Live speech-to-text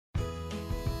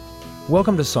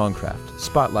Welcome to Songcraft,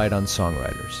 Spotlight on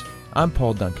Songwriters. I'm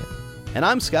Paul Duncan. And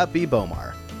I'm Scott B.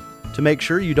 Bomar. To make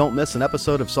sure you don't miss an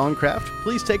episode of Songcraft,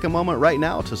 please take a moment right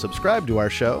now to subscribe to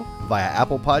our show via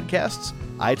Apple Podcasts,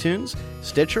 iTunes,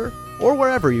 Stitcher, or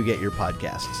wherever you get your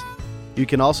podcasts. You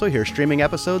can also hear streaming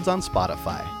episodes on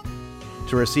Spotify.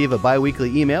 To receive a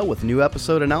bi-weekly email with new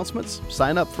episode announcements,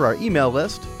 sign up for our email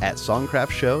list at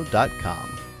songcraftshow.com.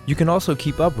 You can also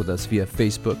keep up with us via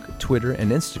Facebook, Twitter,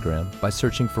 and Instagram by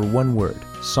searching for one word,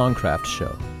 Songcraft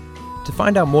Show. To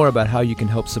find out more about how you can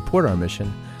help support our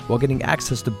mission while getting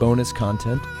access to bonus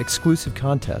content, exclusive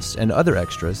contests, and other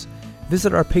extras,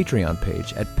 visit our Patreon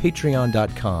page at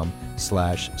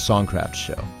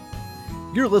patreon.com/songcraftshow.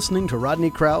 You're listening to Rodney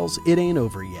Crowell's It Ain't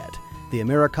Over Yet, the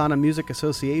Americana Music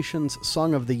Association's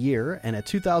Song of the Year and a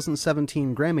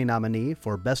 2017 Grammy nominee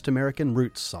for Best American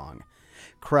Roots Song.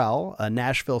 Crowell, a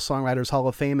Nashville Songwriters Hall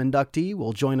of Fame inductee,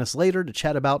 will join us later to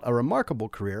chat about a remarkable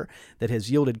career that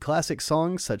has yielded classic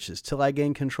songs such as Till I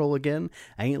Gain Control Again,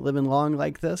 I Ain't Living Long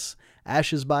Like This,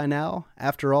 Ashes by Now,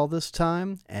 After All This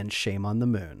Time, and Shame on the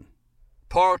Moon.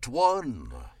 Part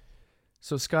 1.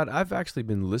 So, Scott, I've actually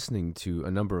been listening to a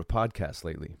number of podcasts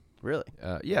lately. Really?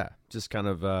 Yeah, just kind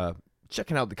of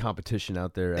checking out the competition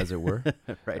out there, as it were.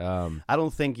 Right. I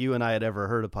don't think you and I had ever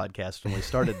heard a podcast when we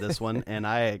started this one, and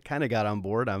I kind of got on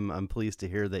board. I'm pleased to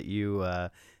hear that you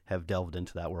have delved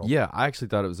into that world. Yeah, I actually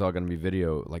thought it was all going to be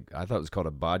video. Like, I thought it was called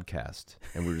a bodcast,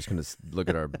 and we were just going to look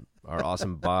at our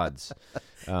awesome bods.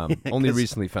 Only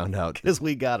recently found out. Because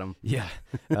we got them. Yeah.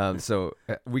 So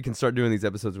we can start doing these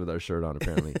episodes with our shirt on,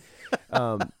 apparently.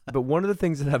 But one of the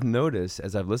things that I've noticed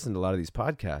as I've listened to a lot of these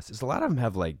podcasts is a lot of them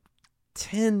have like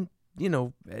 10,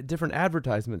 different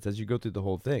advertisements as you go through the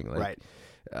whole thing. Like, right.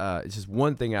 It's just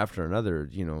one thing after another,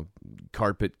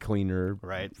 carpet cleaner,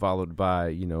 right, followed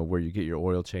by, where you get your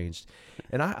oil changed.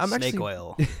 And I'm snake actually...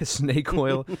 oil. Snake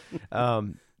oil.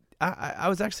 I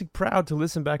was actually proud to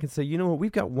listen back and say, you know what,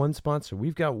 we've got one sponsor.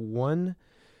 We've got one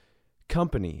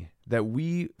company that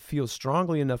we feel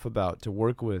strongly enough about to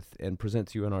work with and present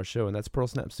to you on our show, and that's Pearl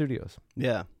Snap Studios.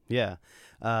 Yeah.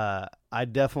 I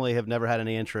definitely have never had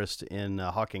any interest in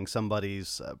hawking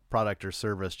somebody's product or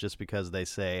service just because they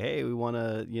say, hey, we want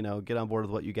to, get on board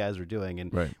with what you guys are doing.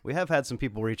 And right. We have had some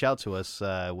people reach out to us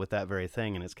with that very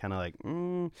thing, and it's kind of like,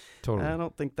 totally. I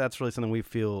don't think that's really something we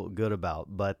feel good about.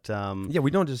 But yeah,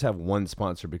 we don't just have one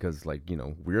sponsor because,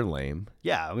 we're lame.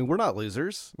 Yeah, I mean, we're not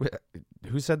losers.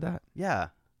 Who said that?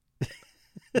 Yeah.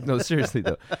 No, seriously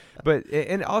though. But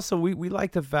and also we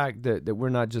like the fact that we're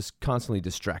not just constantly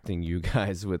distracting you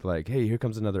guys with like, hey, here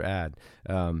comes another ad.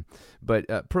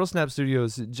 But Pearl Snap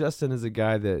Studios, Justin is a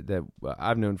guy that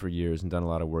I've known for years and done a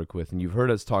lot of work with, and you've heard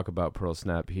us talk about Pearl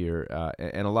Snap here,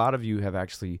 and a lot of you have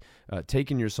actually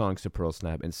taken your songs to Pearl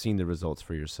Snap and seen the results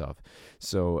for yourself.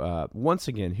 So once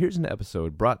again, here's an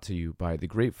episode brought to you by the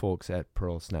great folks at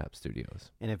Pearl Snap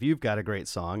Studios. And if you've got a great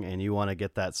song and you want to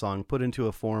get that song put into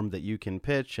a form that you can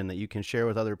pitch and that you can share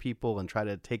with other people and try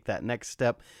to take that next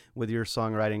step with your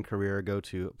songwriting career, go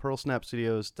to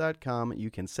pearlsnapstudios.com. You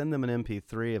can send them an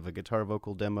MP3 of a guitar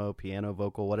vocal demo, piano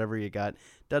vocal, whatever you got.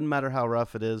 Doesn't matter how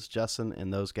rough it is. Justin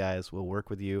and those guys will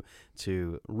work with you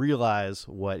to realize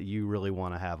what you really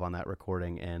want to have on that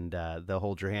recording, and they'll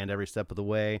hold your hand every step of the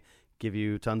way, give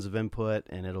you tons of input,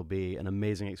 and it'll be an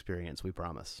amazing experience, we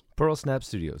promise. Pearl Snap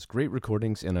Studios, great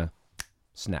recordings in a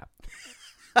snap.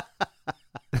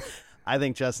 I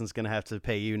think Justin's going to have to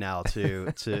pay you now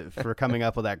for coming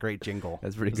up with that great jingle.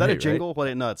 That's pretty Is great, that a jingle?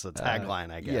 right? No, it's a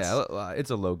tagline, I guess. Yeah, it's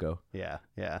a logo. Yeah.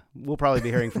 We'll probably be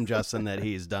hearing from Justin that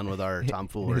he's done with our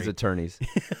tomfoolery. His attorneys.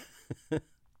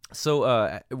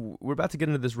 So we're about to get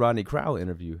into this Rodney Crowell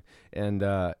interview, and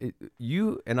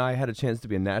you and I had a chance to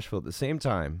be in Nashville at the same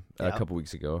time a couple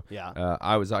weeks ago. Yeah.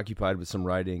 I was occupied with some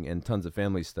writing and tons of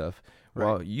family stuff,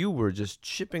 while you were just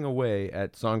chipping away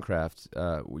at Songcraft,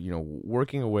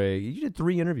 working away. You did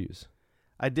 3 interviews.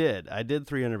 I did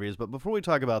 3 interviews, but before we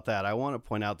talk about that, I want to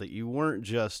point out that you weren't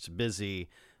just busy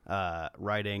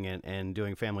writing and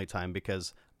doing family time,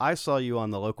 because I saw you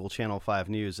on the local Channel 5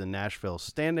 News in Nashville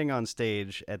standing on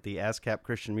stage at the ASCAP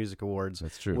Christian Music Awards.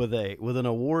 That's true. With an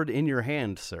award in your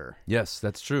hand, sir. Yes,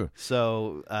 that's true.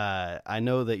 So I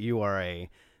know that you are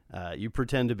you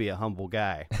pretend to be a humble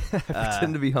guy.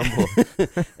 Pretend to be humble.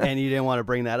 And you didn't want to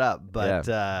bring that up,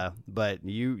 but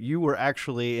you were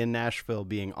actually in Nashville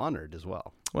being honored as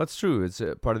well. Well, that's true. It's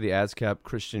part of the ASCAP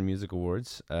Christian Music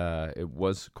Awards. It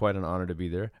was quite an honor to be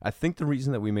there. I think the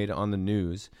reason that we made it on the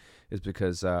news is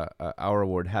because our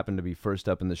award happened to be first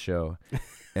up in the show.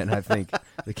 And I think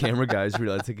the camera guys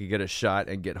realized they could get a shot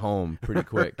and get home pretty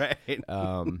quick. Right.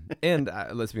 And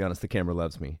let's be honest, the camera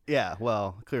loves me. Yeah,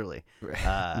 well, clearly.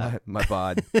 My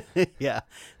bod. Yeah,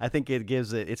 I think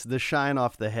it's the shine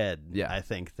off the head. Yeah. I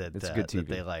think that It's good that TV.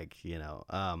 they like,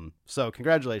 So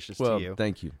congratulations Well, to you.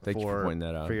 thank you. Thank you for pointing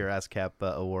that out. For your ASCAP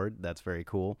award. That's very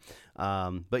cool.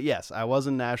 But yes, I was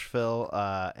in Nashville,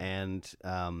 and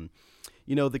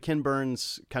the Ken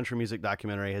Burns country music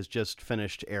documentary has just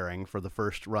finished airing for the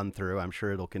first run through. I'm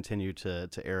sure it'll continue to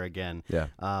air again. Yeah.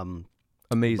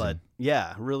 Amazing. But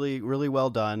yeah, really, really well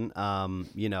done.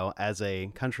 As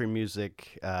a country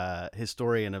music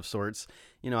historian of sorts,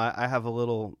 I have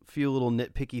a few little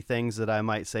nitpicky things that I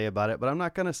might say about it, but I'm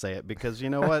not going to say it because you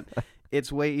know what? It's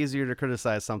way easier to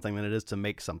criticize something than it is to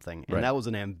make something. And that was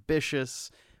an ambitious,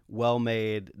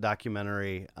 well-made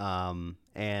documentary.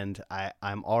 And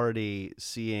I'm already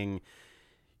seeing,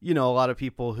 a lot of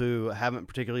people who haven't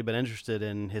particularly been interested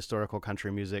in historical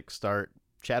country music start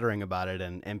chattering about it,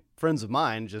 and friends of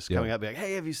mine just coming up being like,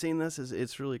 hey, have you seen this?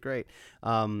 It's really great.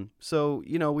 So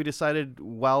we decided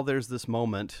while there's this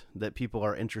moment that people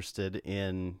are interested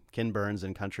in Ken Burns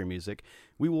and country music,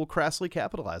 we will crassly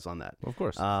capitalize on that. Of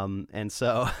course. And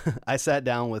so I sat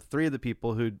down with three of the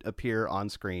people who appear on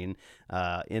screen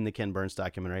in the Ken Burns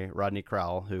documentary. Rodney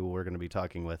Crowell, who we're going to be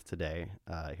talking with today,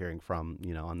 hearing from,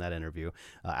 on that interview.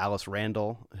 Alice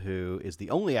Randall, who is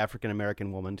the only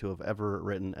African-American woman to have ever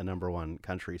written a #1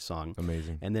 country song.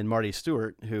 Amazing. And then Marty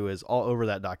Stewart, who is all over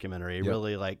that documentary,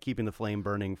 really like keeping the flame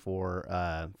burning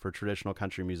for traditional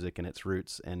country music and its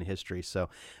roots and history. So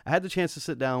I had the chance to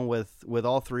sit down with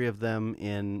all three of them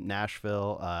in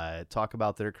Nashville, talk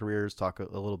about their careers, talk a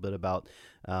little bit about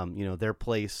their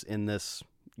place in this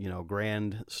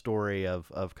grand story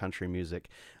of country music.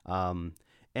 And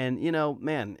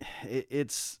man,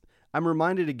 I'm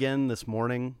reminded again this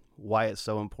morning why it's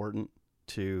so important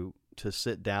to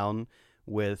sit down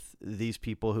with these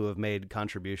people who have made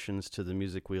contributions to the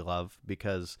music we love,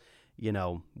 because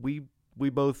we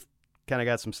both kind of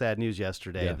got some sad news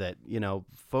yesterday that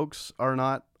folks are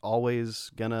not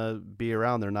always gonna be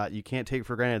around. You can't take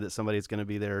for granted that somebody's gonna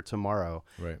be there tomorrow.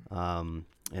 Right.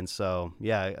 And so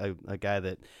a guy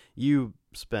that you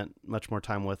spent much more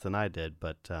time with than I did,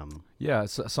 but a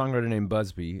songwriter named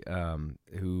Busby,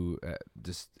 who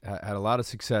just had a lot of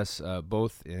success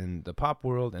both in the pop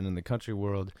world and in the country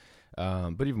world.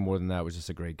 But even more than that, was just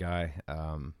a great guy.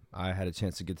 I had a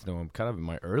chance to get to know him kind of in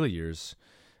my early years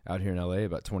out here in LA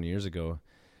about 20 years ago,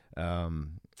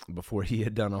 before he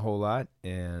had done a whole lot.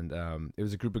 And it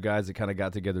was a group of guys that kind of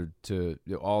got together to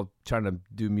all trying to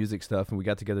do music stuff, and we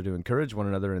got together to encourage one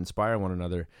another and inspire one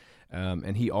another.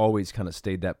 And he always kind of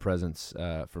stayed that presence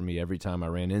for me. Every time I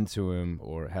ran into him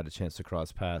or had a chance to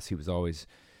cross paths, he was always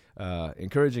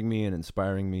encouraging me and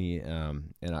inspiring me.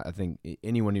 And I think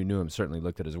anyone who knew him certainly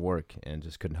looked at his work and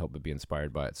just couldn't help but be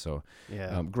inspired by it. So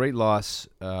great loss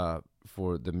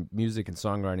for the music and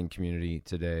songwriting community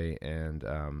today. And,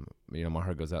 my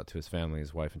heart goes out to his family,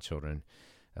 his wife and children.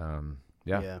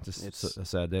 It's a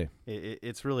sad day.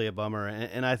 It's really a bummer.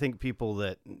 And I think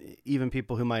even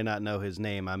people who might not know his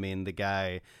name, I mean, the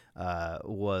guy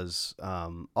was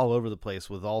all over the place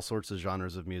with all sorts of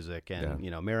genres of music. And,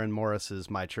 Maren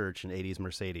Morris's My Church and 80s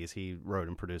Mercedes, he wrote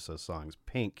and produced those songs.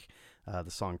 Pink,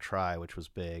 the song Try, which was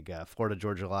big. Florida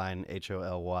Georgia Line,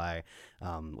 HOLY.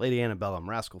 Lady Antebellum,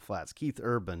 Rascal Flatts, Keith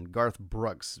Urban, Garth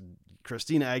Brooks,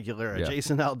 Christina Aguilera,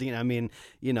 Jason Aldean. I mean,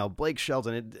 Blake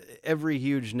Shelton, every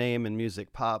huge name in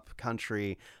music, pop,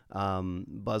 country,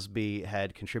 Busby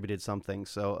had contributed something.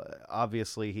 So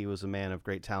obviously he was a man of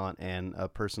great talent and a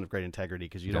person of great integrity,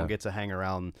 because you don't get to hang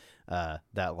around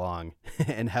that long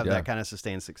and have that kind of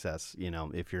sustained success,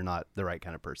 if you're not the right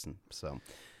kind of person. So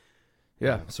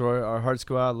so our hearts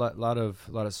go out. A lot of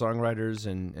songwriters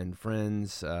and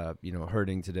friends,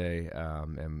 hurting today,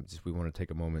 and just we want to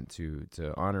take a moment to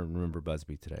honor and remember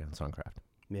Busby today on Songcraft.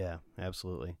 Yeah,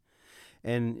 absolutely.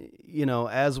 And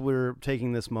as we're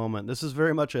taking this moment, this is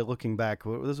very much a looking back.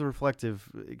 This is a reflective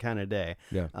kind of day.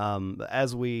 Yeah.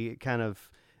 As we kind of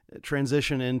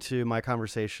transition into my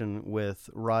conversation with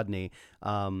Rodney,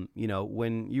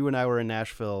 when you and I were in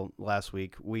Nashville last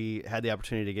week, we had the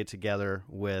opportunity to get together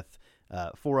with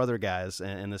 4 other guys,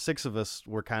 and the 6 of us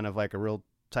were kind of like a real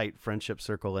tight friendship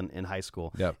circle in high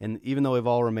school. Yep. And even though we've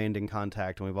all remained in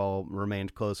contact and we've all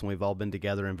remained close and we've all been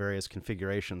together in various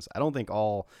configurations, I don't think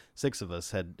all 6 of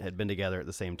us had been together at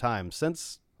the same time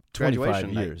since 25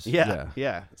 graduation. years.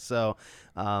 Yeah. So,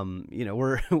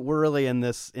 we're really in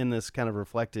this kind of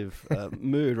reflective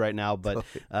mood right now, but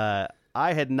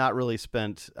I had not really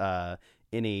spent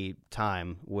any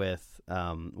time with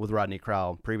Rodney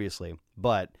Crowell previously,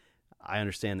 but I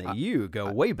understand that you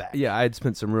go way back. Yeah, I had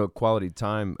spent some real quality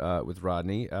time with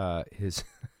Rodney.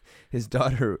 His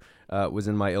daughter was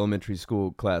in my elementary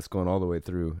school class going all the way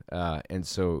through, and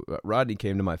so Rodney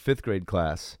came to my 5th grade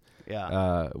class.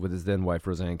 With his then wife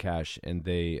Roseanne Cash, and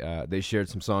they shared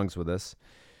some songs with us.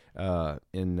 I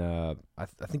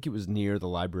think it was near the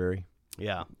library.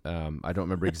 Yeah. I don't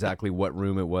remember exactly what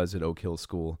room it was at Oak Hill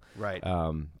School. Right.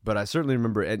 But I certainly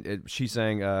remember, and she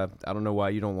sang "I Don't Know Why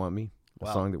You Don't Want Me," a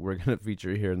Wow. song that we're going to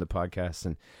feature here in the podcast.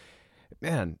 And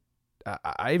man,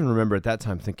 I even remember at that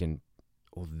time thinking,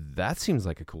 well, that seems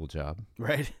like a cool job.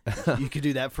 Right. You could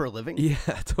do that for a living? Yeah,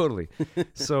 totally.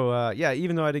 So,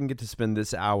 even though I didn't get to spend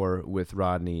this hour with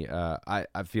Rodney, I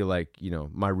feel like,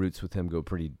 my roots with him go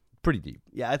pretty deep.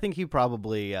 Yeah, I think he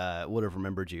probably would have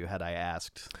remembered you had I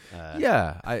asked.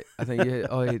 I think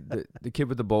the kid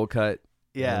with the bowl cut.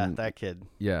 Yeah, and, that kid.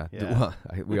 Yeah. Yeah.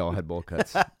 We all had bowl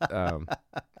cuts.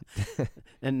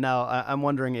 And now I'm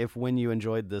wondering if when you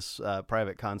enjoyed this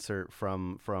private concert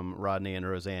from Rodney and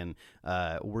Roseanne,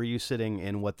 were you sitting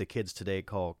in what the kids today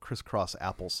call crisscross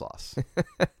applesauce?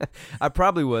 I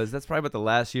probably was. That's probably about the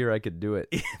last year I could do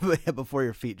it. Before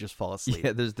your feet just fall asleep.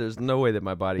 Yeah, there's no way that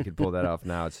my body could pull that off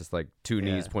now. It's just like two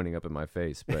knees pointing up in my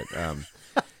face. But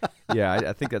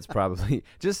I think that's probably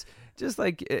just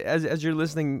like as you're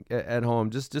listening at home,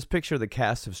 just picture the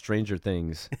cast of Stranger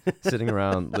Things sitting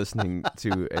around listening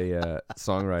to a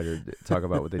songwriter talk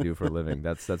about what they do for a living.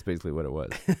 That's basically what it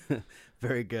was.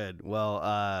 Very good. Well,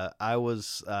 I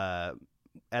was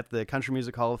at the Country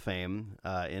Music Hall of Fame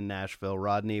in Nashville.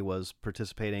 Rodney was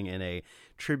participating in a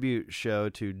tribute show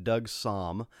to Doug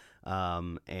Sahm,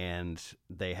 and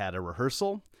they had a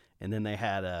rehearsal, and then they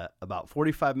had about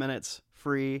 45 minutes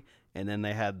free, and then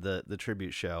they had the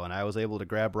tribute show, and I was able to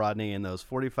grab Rodney in those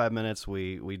 45 minutes.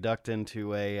 We ducked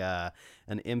into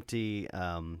an empty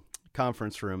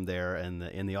conference room there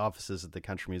in the offices at the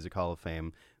Country Music Hall of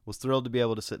Fame. Was thrilled to be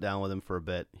able to sit down with him for a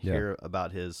bit, hear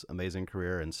about his amazing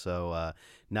career, and so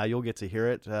now you'll get to hear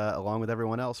it along with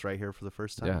everyone else right here for the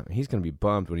first time. Yeah, he's going to be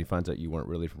bummed when he finds out you weren't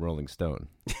really from Rolling Stone.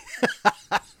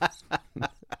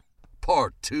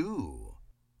 Part 2.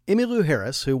 Emmylou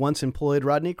Harris, who once employed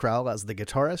Rodney Crowell as the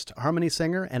guitarist, harmony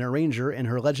singer, and arranger in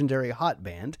her legendary Hot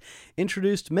Band,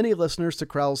 introduced many listeners to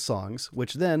Crowell's songs,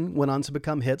 which then went on to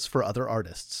become hits for other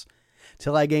artists.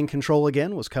 Till I Gain Control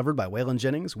Again was covered by Waylon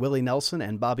Jennings, Willie Nelson,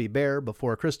 and Bobby Bare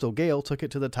before Crystal Gayle took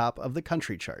it to the top of the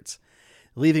country charts.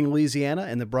 Leaving Louisiana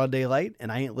in the Broad Daylight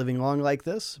and I Ain't Living Long Like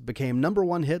This became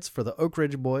 #1 hits for the Oak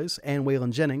Ridge Boys and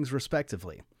Waylon Jennings,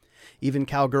 respectively. Even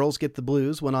Cowgirls Get the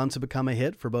Blues went on to become a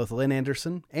hit for both Lynn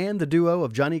Anderson and the duo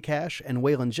of Johnny Cash and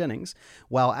Waylon Jennings,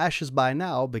 while Ashes by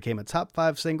Now became a top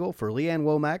 5 single for Leanne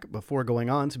Womack before going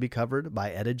on to be covered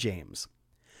by Etta James.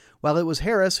 While it was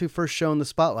Harris who first shone the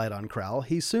spotlight on Crowell,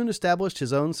 he soon established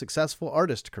his own successful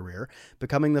artist career,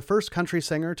 becoming the first country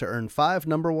singer to earn 5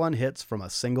 #1 hits from a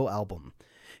single album.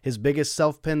 His biggest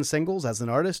self-penned singles as an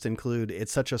artist include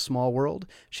It's Such a Small World,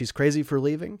 She's Crazy for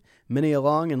Leaving, Many a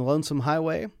Long and Lonesome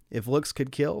Highway, If Looks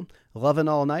Could Kill, Lovin'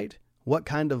 All Night, What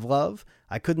Kind of Love,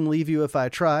 I Couldn't Leave You If I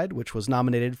Tried, which was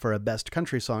nominated for a Best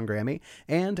Country Song Grammy,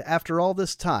 and After All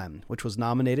This Time, which was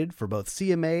nominated for both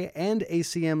CMA and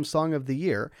ACM Song of the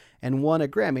Year and won a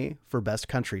Grammy for Best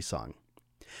Country Song.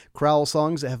 Crowell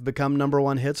songs that have become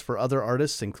 #1 hits for other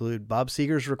artists include Bob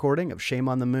Seger's recording of Shame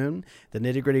on the Moon, the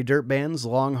Nitty Gritty Dirt Band's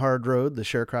Long Hard Road, The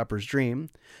Sharecropper's Dream,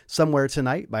 Somewhere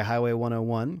Tonight by Highway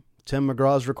 101, Tim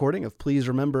McGraw's recording of Please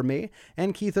Remember Me,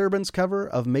 and Keith Urban's cover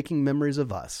of Making Memories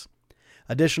of Us.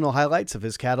 Additional highlights of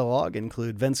his catalog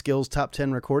include Vince Gill's top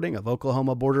 10 recording of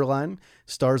Oklahoma Borderline,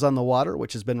 Stars on the Water,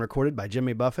 which has been recorded by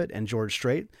Jimmy Buffett and George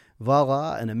Strait,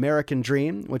 Voila, An American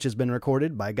Dream, which has been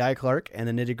recorded by Guy Clark and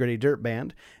the Nitty Gritty Dirt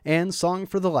Band, and Song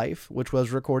for the Life, which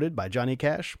was recorded by Johnny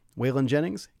Cash, Waylon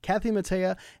Jennings, Kathy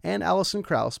Mattea, and Alison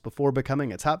Krauss before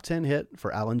becoming a top 10 hit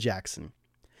for Alan Jackson.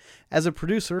 As a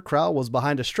producer, Crowell was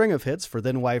behind a string of hits for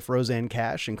then-wife Roseanne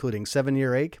Cash, including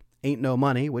 7-Year Ache, Ain't No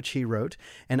Money, which he wrote,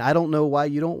 and I Don't Know Why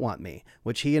You Don't Want Me,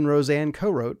 which he and Roseanne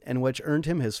co-wrote and which earned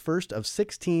him his first of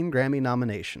 16 Grammy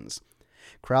nominations.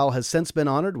 Crowell has since been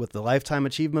honored with the Lifetime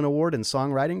Achievement Award in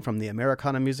Songwriting from the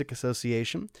Americana Music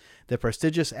Association, the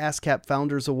prestigious ASCAP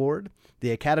Founders Award, the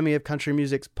Academy of Country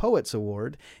Music's Poets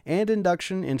Award, and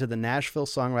induction into the Nashville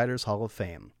Songwriters Hall of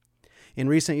Fame. In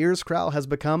recent years, Crowell has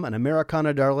become an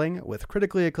Americana darling with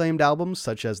critically acclaimed albums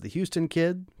such as The Houston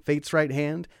Kid, Fate's Right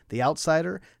Hand, The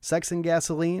Outsider, Sex and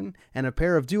Gasoline, and a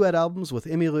pair of duet albums with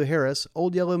Emmylou Harris,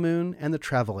 Old Yellow Moon, and The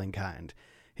Traveling Kind.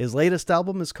 His latest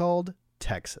album is called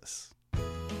Texas.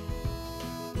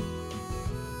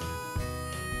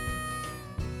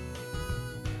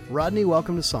 Rodney,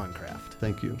 welcome to Songcraft.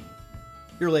 Thank you.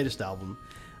 Your latest album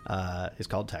is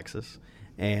called Texas,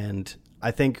 and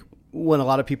I think when a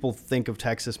lot of people think of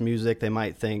Texas music, they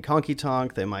might think honky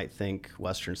tonk, they might think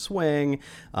Western swing,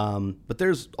 but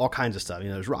there's all kinds of stuff.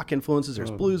 There's rock influences,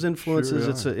 there's blues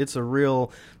influences. Sure It's a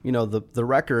real, the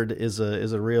record is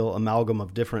a real amalgam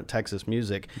of different Texas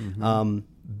music.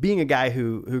 Being a guy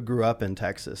who grew up in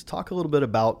Texas, talk a little bit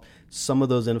about some of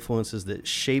those influences that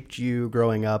shaped you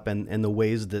growing up and the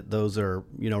ways that those are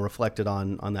reflected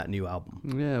on that new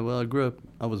album. Yeah, well,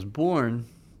 I was born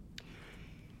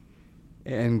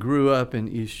and grew up in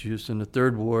East Houston, the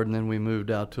 3rd Ward, and then we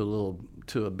moved out to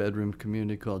a bedroom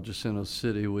community called Jacinto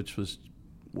City, which was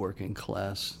working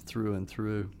class through and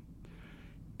through.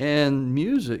 And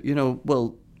music,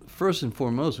 well, first and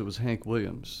foremost, it was Hank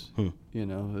Williams. It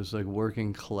was like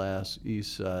working class,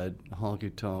 East Side,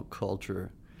 honky-tonk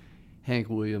culture. Hank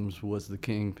Williams was the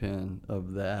kingpin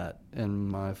of that, and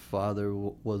my father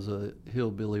was a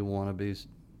hillbilly wannabe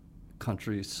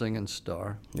country singing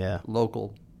star. Yeah.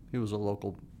 Local. He was a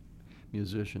local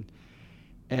musician.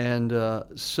 And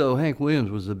so Hank Williams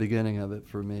was the beginning of it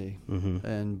for me.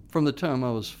 And from the time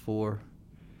I was 4,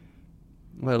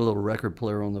 I had a little record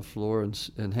player on the floor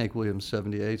and Hank Williams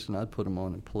 78s, and I'd put them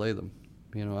on and play them.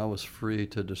 I was free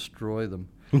to destroy them.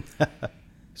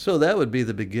 So that would be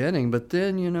the beginning. But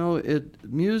then,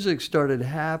 music started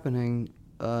happening,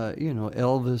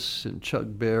 Elvis and Chuck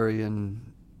Berry and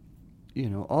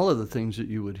all of the things that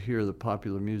you would hear, the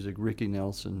popular music, Ricky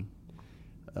Nelson.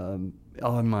 And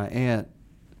my aunt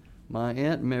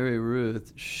Mary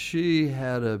Ruth, she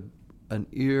had an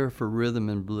ear for rhythm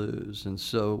and blues. And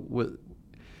so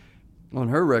on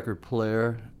her record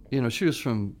player, she was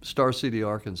from Star City,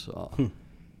 Arkansas.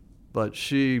 But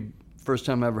first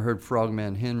time I ever heard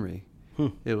Frogman Henry,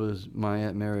 it was my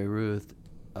Aunt Mary Ruth.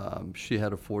 She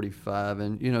had a 45,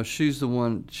 and she's the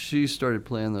one. She started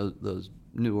playing those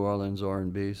New Orleans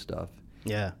R&B stuff.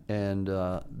 Yeah. And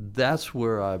that's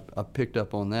where I picked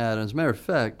up on that. And as a matter of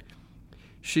fact,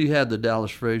 she had the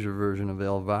Dallas Frazier version of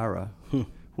Elvira,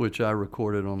 which I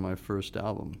recorded on my first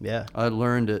album. Yeah. I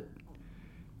learned it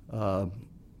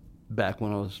back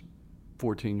when I was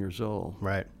 14 years old.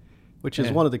 Right. Which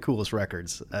is one of the coolest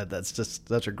records. That's just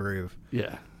such a groove.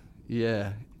 Yeah.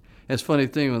 Yeah. It's a funny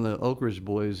thing, when the Oak Ridge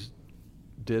Boys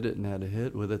did it and had a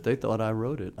hit with it, they thought I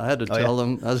wrote it. I had to tell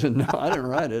them, I said, no, I didn't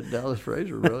write it. Dallas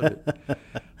Frazier wrote it.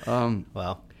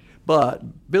 Wow.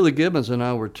 But Billy Gibbons and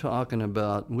I were talking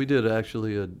about, we did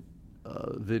actually a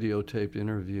videotaped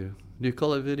interview. Do you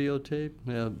call it videotape?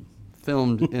 Yeah,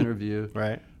 filmed interview.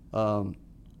 Right.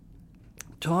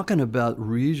 Talking about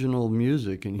regional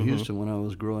music in Houston when I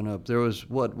was growing up. There was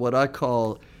what I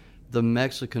call the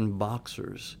Mexican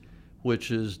boxers,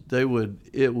 which is it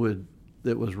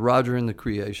was Roger and the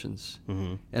Creations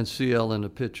and C.L. and the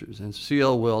Pitchers. And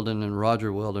C.L. Weldon and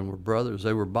Roger Weldon were brothers.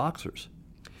 They were boxers.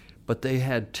 But they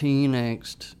had teen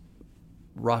angst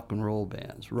rock and roll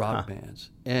bands, rock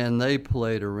bands. And they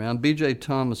played around. B.J.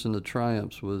 Thomas and the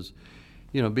Triumphs was,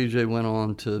 B.J. went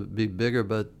on to be bigger,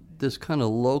 but this kind of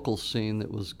local scene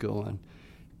that was going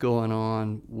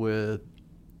on with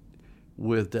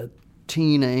that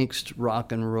teen angst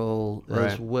rock and roll,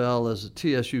 as well as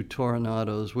the TSU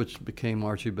Tornadoes, which became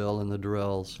Archie Bell and the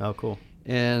Drells. Oh, cool.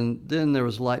 And then there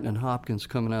was Lightnin' Hopkins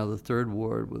coming out of the 3rd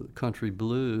Ward with country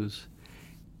blues.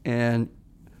 And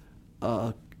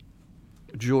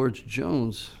George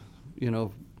Jones,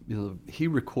 he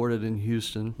recorded in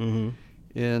Houston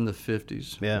in the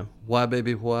 50s. Yeah. Why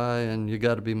Baby Why and You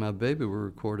Gotta Be My Baby were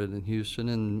recorded in Houston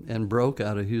and broke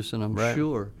out of Houston, I'm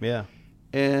sure. Yeah.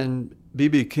 And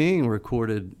B.B. King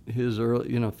recorded his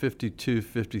early, 52,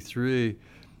 53,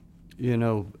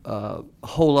 A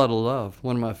Whole Lot of Love.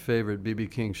 One of my favorite B.B.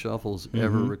 King shuffles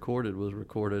ever recorded was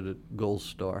recorded at Gold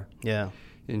Star. Yeah.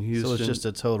 In Houston. So it's just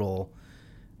a total,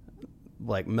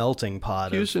 melting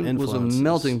pot Houston of influences. was a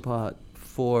melting pot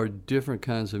for different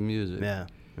kinds of music. Yeah,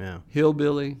 yeah.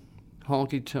 Hillbilly,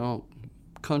 honky-tonk,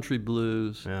 country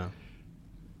blues,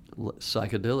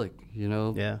 psychedelic,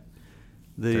 Yeah.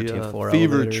 The 13th floor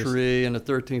Fever elevators. Tree and the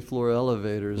 13th floor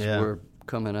elevators Yeah. were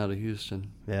coming out of Houston.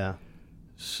 Yeah,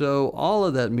 So all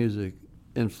of that music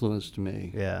influenced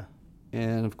me. yeah.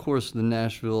 And, of course, the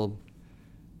Nashville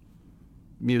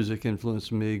music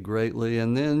influenced me greatly.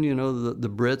 And then, the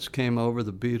Brits came over,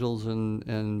 the Beatles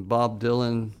and Bob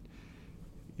Dylan.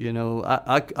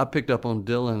 I picked up on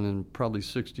Dylan in probably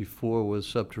 64 with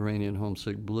Subterranean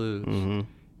Homesick Blues.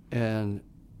 And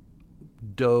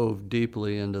dove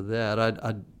deeply into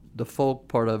that. The folk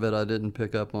part of it I didn't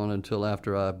pick up on until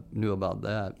after I knew about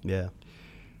that. Yeah.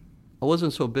 I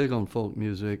wasn't so big on folk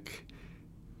music,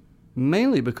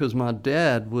 mainly because my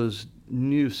dad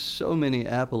knew so many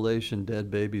Appalachian Dead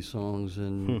Baby songs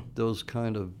and those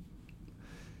kind of,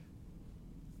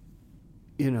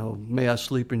 May I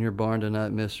Sleep in Your Barn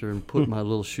Tonight, Mister, and Put My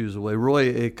Little Shoes Away.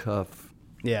 Roy Acuff.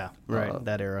 Yeah, right,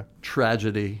 that era.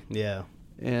 Tragedy. Yeah.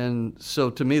 And so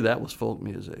to me, that was folk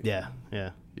music. Yeah.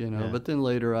 But then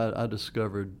later I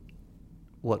discovered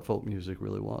what folk music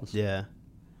really was. Yeah.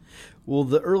 Well,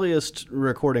 the earliest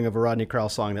recording of a Rodney Crowell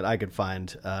song that I could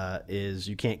find is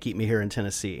You Can't Keep Me Here in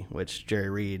Tennessee, which Jerry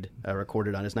Reed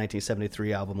recorded on his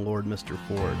 1973 album, Lord, Mr.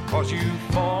 Ford. 'Cause you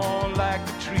fall like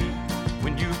a tree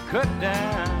when you cut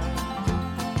down,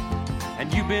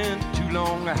 and you've been too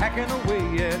long hacking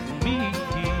away at me.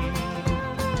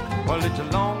 Well, it's a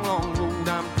long, long road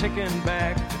I'm taking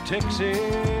back to Texas,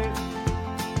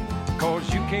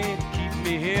 'cause you can't keep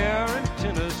me here in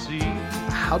Tennessee.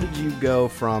 How did you go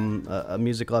from a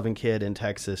music-loving kid in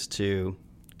Texas to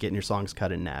getting your songs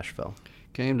cut in Nashville?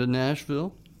 Came to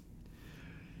Nashville,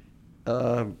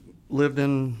 lived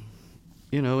in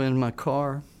my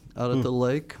car out at the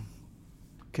lake,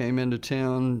 came into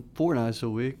town 4 nights a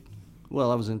week.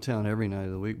 Well, I was in town every night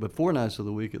of the week, but 4 nights of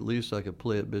the week at least I could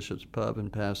play at Bishop's Pub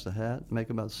and pass the hat, make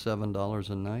about $7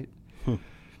 a night.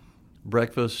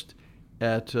 Breakfast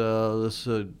at this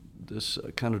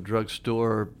kind of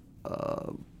drugstore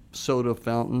soda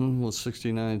fountain was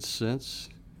 69 cents.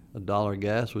 $1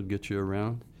 gas would get you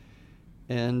around.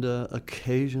 And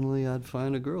occasionally I'd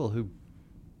find a girl who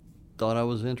thought I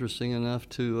was interesting enough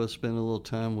to spend a little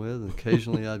time with. And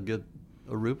occasionally I'd get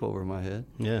a roof over my head.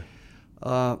 Yeah.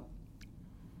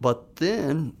 But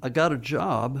then I got a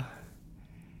job,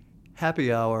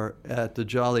 happy hour at the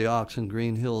Jolly Ox in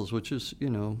Green Hills, which is,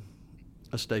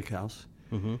 a steakhouse.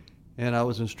 Mm-hmm. And I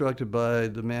was instructed by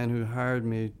the man who hired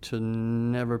me to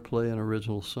never play an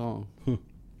original song.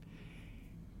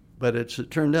 But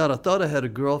it turned out I thought I had a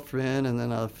girlfriend, and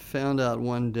then I found out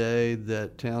one day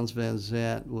that Townes Van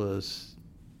Zandt was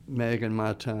making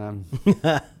my time,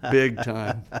 big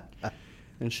time.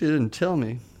 And she didn't tell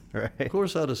me. Right. Of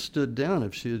course, I'd have stood down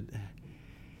if she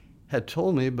had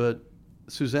told me, but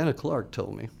Susanna Clark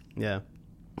told me. Yeah.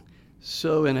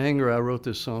 So in anger, I wrote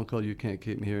this song called You Can't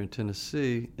Keep Me Here in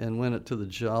Tennessee and went it to the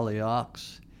Jolly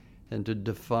Ox, and to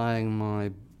defying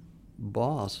my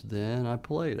boss then, I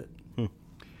played it.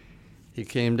 He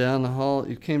came down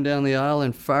the aisle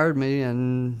and fired me,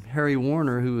 and Harry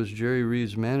Warner, who was Jerry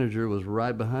Reed's manager, was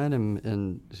right behind him,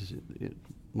 and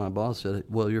my boss said,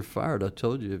 "Well, you're fired. I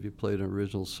told you if you played an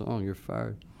original song, you're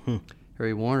fired."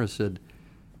 Harry Warner said,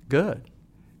 "Good,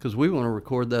 because we want to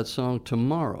record that song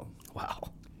tomorrow."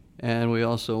 Wow. And we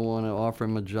also want to offer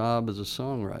him a job as a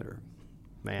songwriter.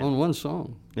 Man. On one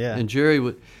song. Yeah. And Jerry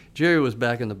was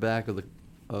back in the back of the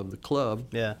club.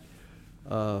 Yeah.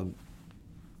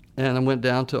 And I went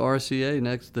down to RCA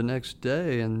the next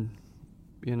day, and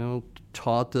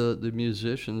taught the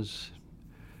musicians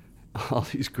all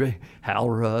these great Hal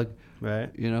Rugg,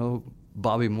 Right.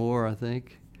 Bobby Moore, I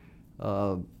think.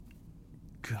 God,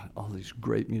 all these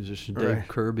great musicians, Dave Right.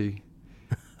 Kirby,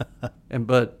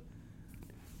 but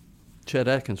Chet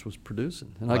Atkins was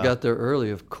producing, and Wow. I got there early,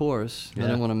 of course. Yeah. I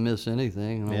didn't want to miss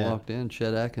anything, and I Yeah. walked in.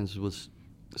 Chet Atkins was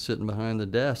sitting behind the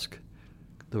desk,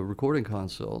 the recording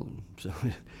console. So,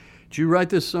 did you write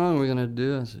this song we're going to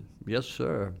do? I said, yes,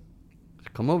 sir. He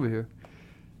said, come over here.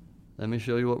 Let me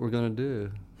show you what we're going to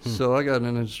do. So I got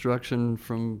an instruction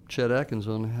from Chet Atkins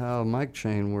on how a mic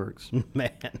chain works.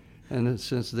 Man. And then,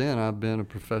 since then, I've been a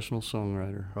professional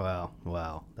songwriter.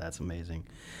 Wow. That's amazing.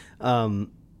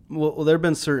 Well, there have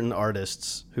been certain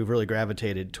artists who've really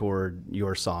gravitated toward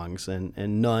your songs,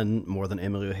 and none more than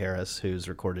Emmylou Harris, who's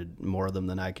recorded more of them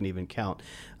than I can even count.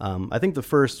 I think the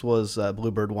first was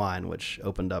Bluebird Wine, which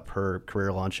opened up her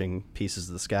career-launching Pieces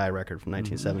of the Sky record from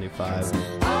 1975. All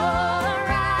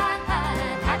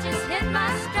right, I just hit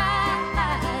my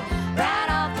stride right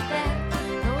off the bat.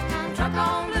 No time truck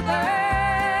on the bird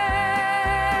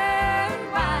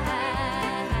wine.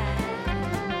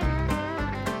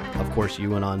 Of course, you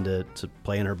went on to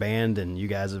play in her band, and you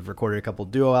guys have recorded a couple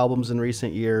duo albums in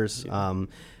recent years.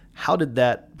 How did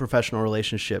that professional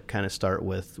relationship kind of start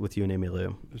with you and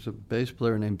Emmylou? There's a bass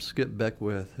player named Skip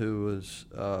Beckwith who was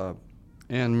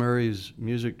Anne Murray's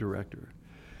music director.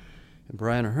 And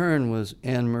Brian Ahern was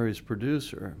Anne Murray's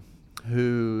producer,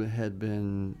 who had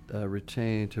been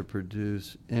retained to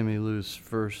produce Emmylou's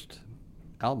first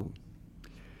album.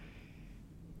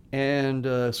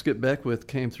 And Skip Beckwith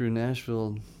came through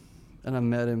Nashville, and I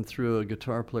met him through a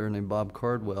guitar player named Bob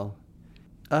Cardwell.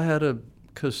 I had a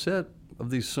cassette of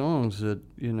these songs that,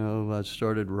 I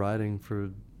started writing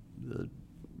for the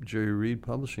Jerry Reed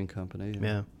Publishing Company.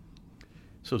 Yeah.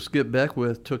 So Skip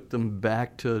Beckwith took them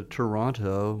back to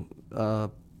Toronto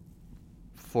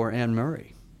for Anne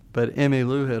Murray. But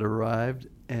Emmylou had arrived,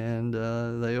 and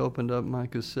they opened up my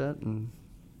cassette and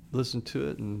listened to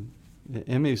it. And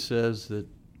Emmy says that,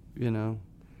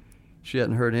 she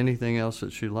hadn't heard anything else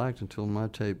that she liked until my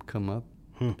tape come up.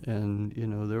 And,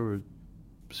 there were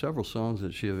several songs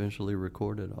that she eventually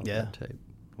recorded on that tape.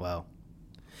 Wow.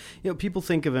 People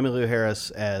think of Emmylou Harris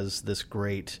as this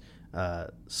great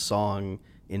song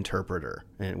interpreter,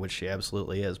 which she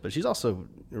absolutely is, but she's also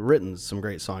written some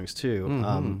great songs too.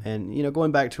 And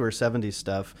going back to her 70s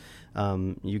stuff,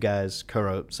 you guys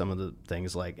co-wrote some of the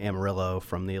things like Amarillo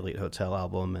from the Elite Hotel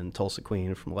album and Tulsa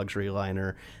Queen from Luxury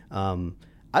Liner.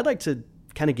 I'd like to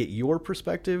kind of get your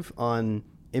perspective on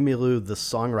Emmylou the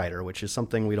songwriter, which is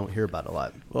something we don't hear about a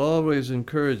lot. Well, I always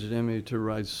encouraged Emmy to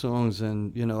write songs,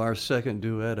 and our second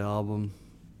duet album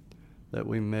that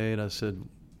we made, I said,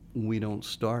 we don't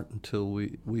start until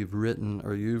we've written,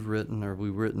 or you've written, or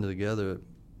we've written together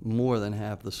more than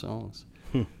half the songs.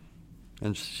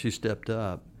 And she stepped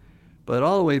up. But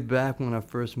all the way back when I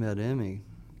first met Emmy,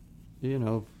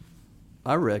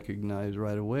 I recognized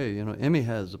right away, Emmy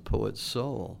has a poet's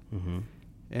soul.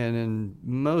 And in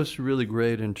most really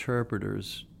great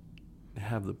interpreters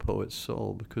have the poet's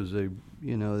soul because they,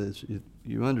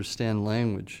 you understand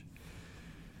language.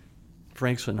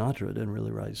 Frank Sinatra didn't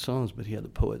really write songs, but he had the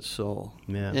poet's soul.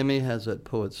 Yeah. Emmy has that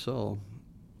poet's soul.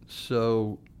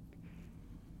 So,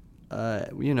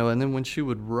 and then when she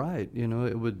would write, it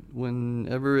would,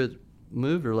 whenever it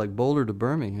moved her, like Boulder to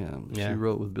Birmingham, she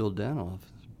wrote with Bill Danoff.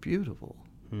 It's beautiful.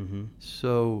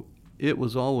 So it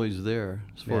was always there,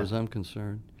 as far as I'm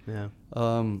concerned. Yeah.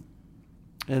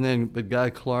 But Guy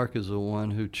Clark is the one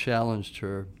who challenged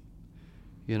her.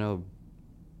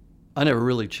 I never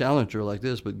really challenged her like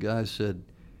this, but Guy said,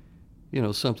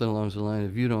 something along the line,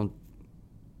 if you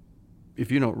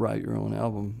don't write your own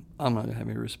album, I'm not gonna have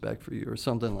any respect for you, or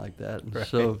something like that. And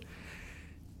so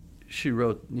she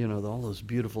wrote, all those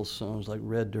beautiful songs like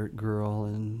Red Dirt Girl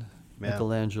and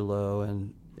Michelangelo,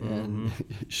 and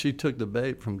she took the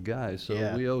bait from Guy,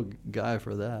 so we owe Guy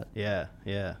for that. Yeah.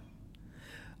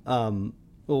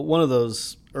 Well, one of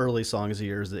those early songs of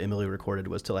yours that Emmylou recorded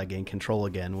was Till I Gain Control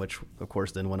Again, which, of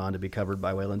course, then went on to be covered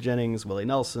by Waylon Jennings, Willie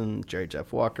Nelson, Jerry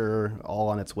Jeff Walker, all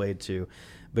on its way to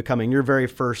becoming your very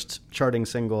first charting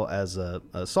single as a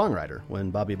songwriter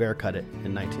when Bobby Bare cut it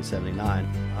in 1979.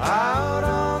 Out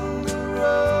on the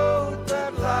road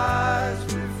that lies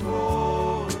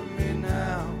before me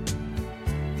now,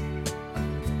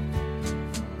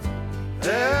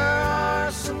 there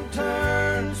are some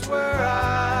turns where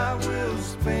I will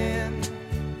spin.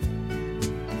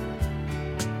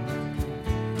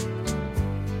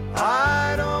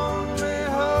 I'd only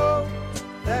hope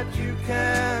that you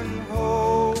can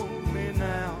hold me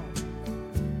now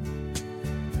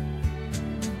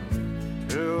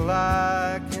till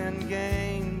I can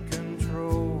gain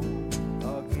control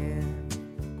again.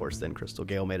 Of course, then Crystal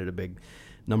Gale made it a big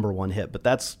 #1 hit, but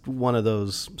that's one of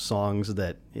those songs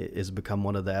that has become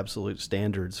one of the absolute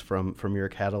standards from your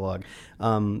catalog.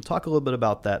 Talk a little bit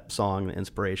about that song, the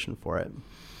inspiration for it.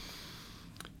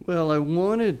 Well, I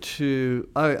wanted to.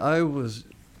 I was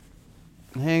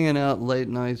hanging out late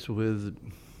nights with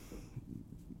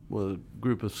a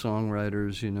group of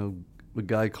songwriters.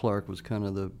 Guy Clark was kind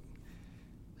of the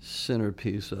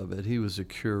centerpiece of it. He was a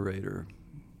curator.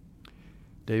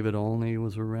 David Olney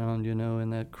was around, in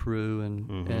that crew,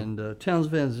 and Townes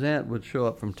Van Zandt would show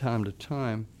up from time to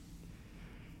time.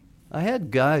 I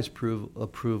had Guy's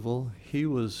approval. He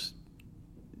was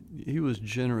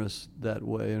generous that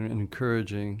way and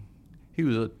encouraging. He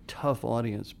was a tough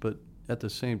audience, but at the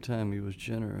same time he was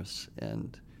generous,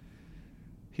 and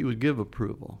he would give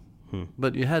approval.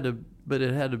 But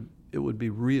it would be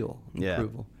real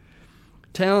approval.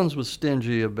 Townes was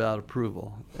stingy about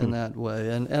approval in that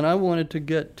way, and I wanted to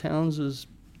get Townes's,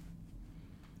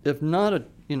 if not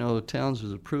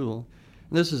Townes's approval.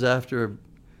 And this is after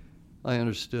I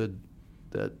understood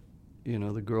that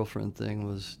the girlfriend thing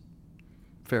was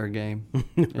fair game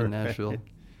in Nashville,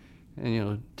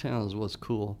 and Townes was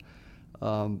cool,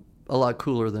 a lot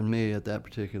cooler than me at that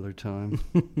particular time,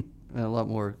 and a lot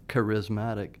more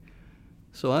charismatic.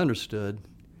 So I understood,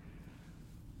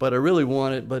 but I really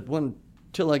wanted. But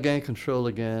Till I Gain Control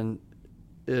Again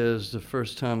is the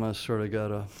first time I sort of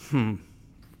got a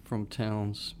from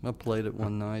Townes. I played it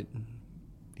one night.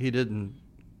 He didn't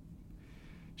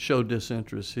show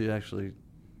disinterest. He actually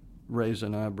raised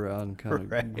an eyebrow and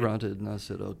kind of grunted, and I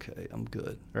said, okay, I'm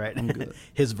good. Right. I'm good.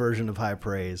 His version of high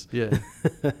praise. Yeah.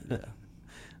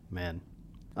 Man.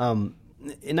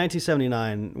 in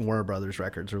 1979, Warner Brothers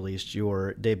Records released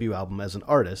your debut album as an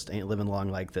artist, Ain't Living Long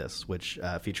Like This, which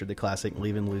featured the classic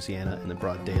Leaving Louisiana in the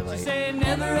Broad Daylight. Say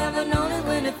never ever known it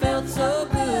when it felt so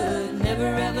good. Never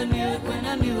ever knew it when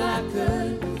I knew I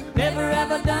could. Never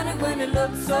ever done it when it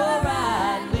looked so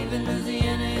right. Leaving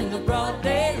Louisiana in the broad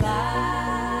daylight.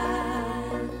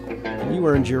 You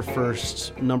earned your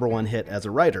first #1 hit as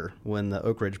a writer when the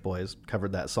Oak Ridge Boys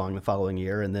covered that song the following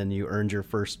year, and then you earned your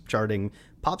first charting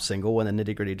pop single when the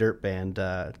Nitty Gritty Dirt Band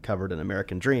covered An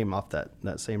American Dream off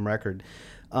that same record.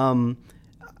 I'm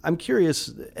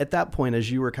curious, at that point,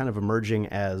 as you were kind of emerging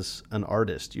as an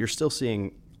artist, you're still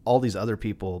seeing all these other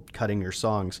people cutting your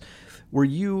songs. Were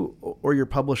you or your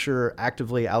publisher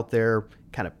actively out there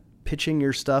kind of pitching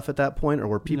your stuff at that point, or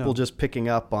were people just picking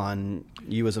up on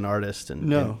you as an artist?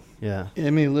 No. Yeah.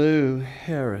 Emmylou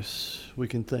Harris, we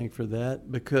can thank for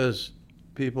that, because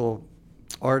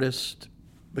artists,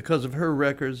 because of her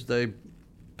records, they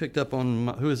picked up on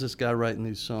who is this guy writing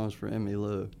these songs for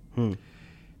Emmylou.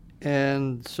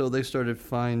 And so they started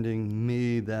finding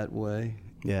me that way.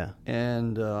 Yeah.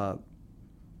 And, by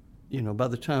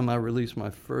the time I released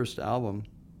my first album,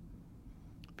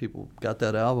 people got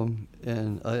that album,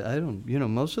 and I don't,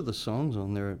 most of the songs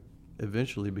on there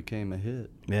eventually became a hit.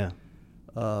 Yeah.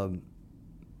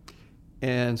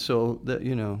 And so that,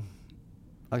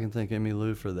 I can thank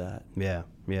Emmylou for that. Yeah,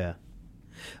 yeah.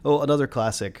 Oh, another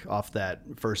classic off that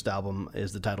first album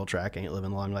is the title track, Ain't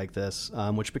Living Long Like This,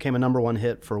 which became a #1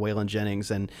 hit for Waylon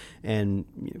Jennings. And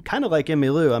kind of like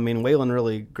Emmylou, I mean, Waylon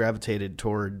really gravitated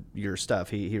toward your stuff.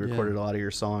 He recorded a lot of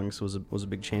your songs, was a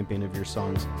big champion of your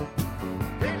songs.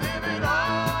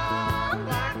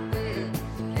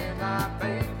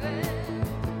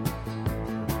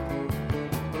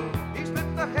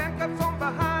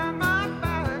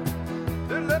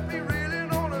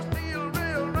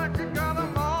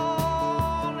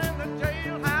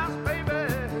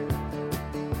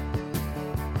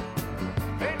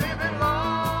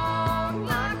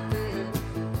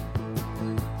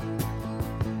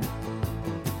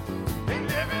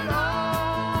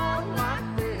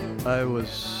 I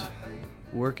was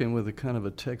working with a kind of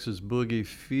a Texas boogie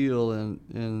feel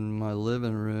in my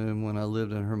living room when I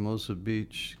lived in Hermosa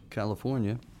Beach,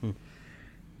 California.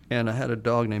 And I had a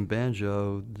dog named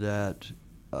Banjo that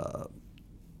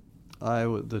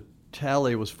the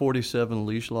tally was 47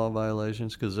 leash law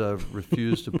violations because I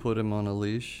refused to put him on a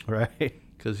leash. Right.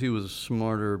 Because he was a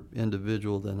smarter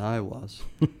individual than I was.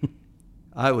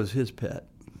 I was his pet.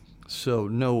 So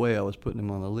no way I was putting him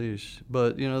on a leash.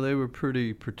 But, they were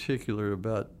pretty particular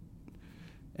about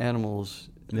animals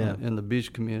in the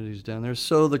beach communities down there.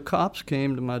 So the cops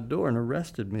came to my door and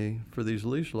arrested me for these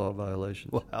leash law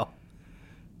violations. Wow.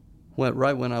 Went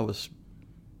right when I was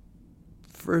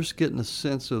first getting a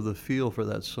sense of the feel for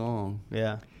that song.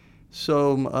 Yeah.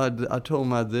 So I told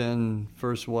my then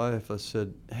first wife, I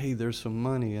said, hey, there's some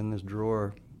money in this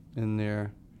drawer in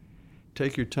there.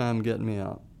 Take your time getting me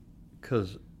out,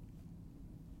 because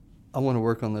I want to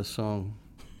work on this song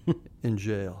in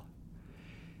jail.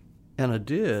 And I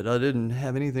did. I didn't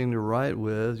have anything to write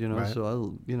with, Right.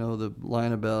 So the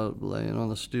line about laying on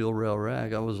the steel rail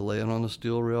rack, I was laying on the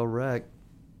steel rail rack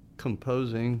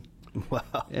composing. Wow.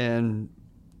 And,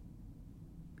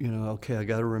 okay, I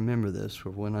got to remember this for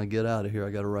when I get out of here. I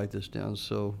got to write this down.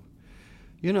 So,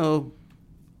 a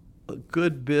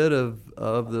good bit of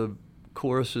the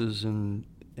choruses and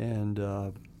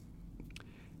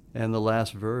the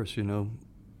last verse,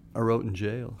 I wrote in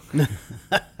jail.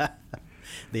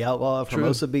 The outlaw of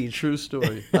Hermosa Beach. True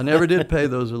story. I never did pay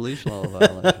those leash law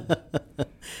violations.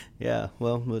 Yeah,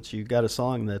 well, but you got a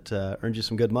song that earned you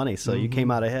some good money, so you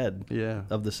came out ahead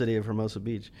of the city of Hermosa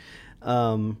Beach.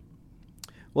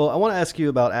 Well, I want to ask you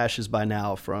about Ashes by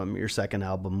Now from your second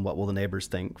album, What Will the Neighbors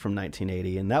Think, from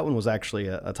 1980. And that one was actually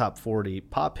a top 40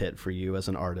 pop hit for you as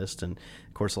an artist. And,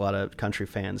 of course, a lot of country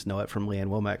fans know it from Leanne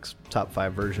Womack's top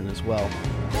 5 version as well.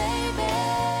 Baby,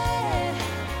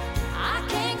 I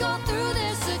can't go through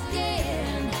this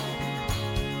again.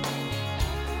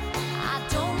 I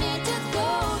don't need to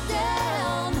go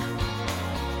down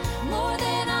more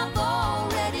than I've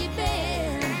already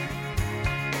been.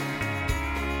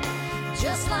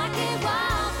 Just like a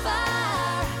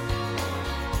wildfire,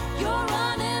 you're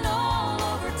running all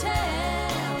over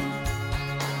town.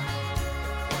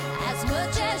 As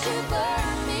much as you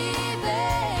burn me,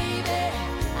 baby,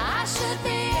 I should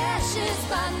be ashes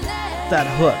by now. That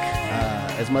hook,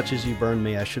 as much as you burn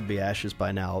me, I should be ashes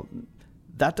by now,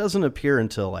 that doesn't appear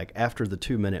until like after the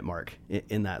 2-minute mark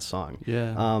in that song.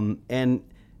 Yeah. And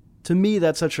To me,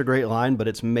 that's such a great line, but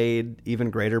it's made even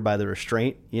greater by the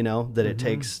restraint, that it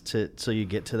takes so you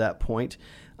get to that point.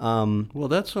 Well,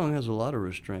 that song has a lot of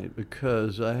restraint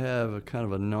because I have a kind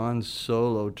of a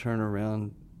non-solo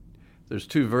turnaround. There's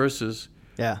 2 verses.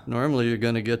 Yeah. Normally, you're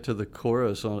going to get to the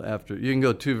chorus after. You can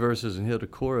go 2 verses and hit a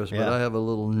chorus, but I have a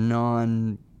little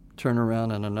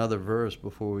non-turnaround and another verse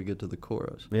before we get to the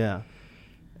chorus. Yeah.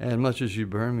 And much as you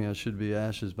burn me, I should be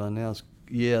ashes by now.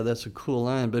 Yeah, that's a cool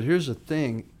line. But here's the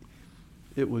thing.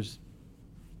 It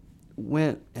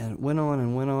went on,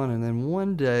 and then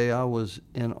one day I was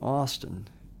in Austin,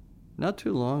 not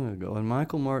too long ago, and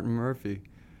Michael Martin Murphey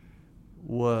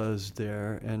was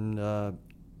there, and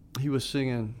he was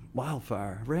singing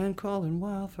Wildfire, Rand calling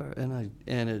Wildfire,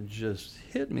 and it just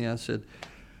hit me. I said,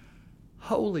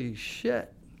 holy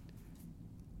shit,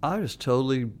 I just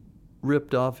totally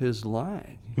ripped off his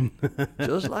line.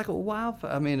 Just like a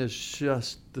wildfire. I mean, it's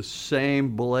just the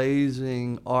same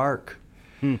blazing arc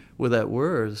with that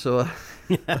word. So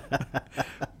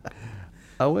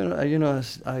I went,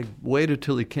 I waited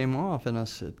till he came off, and I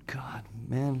said, God,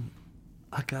 man,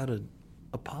 I got to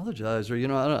apologize, or,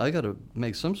 I got to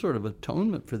make some sort of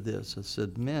atonement for this. I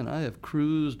said, man, I have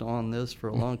cruised on this for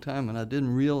a long time, and I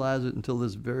didn't realize it until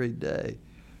this very day.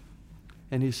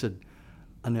 And he said,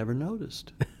 I never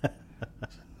noticed.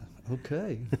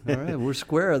 Okay, all right, we're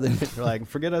square then. You're like,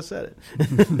 forget I said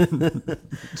it.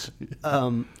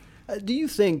 Do you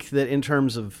think that in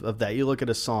terms of that, you look at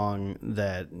a song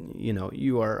that,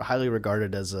 you are highly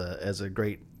regarded as a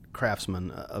great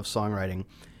craftsman of songwriting,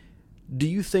 do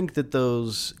you think that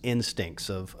those instincts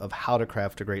of how to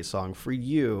craft a great song for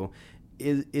you,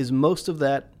 is most of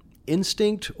that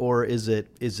instinct, or is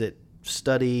it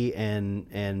study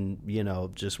and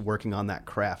just working on that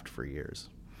craft for years?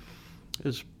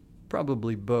 It's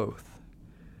probably both.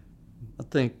 I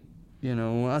think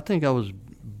I was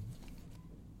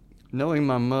knowing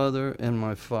my mother and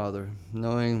my father.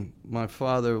 Knowing my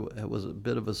father was a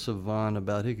bit of a savant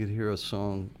about, he could hear a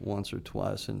song once or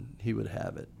twice and he would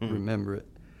have it, remember it.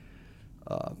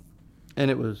 And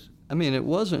it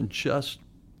wasn't just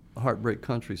heartbreak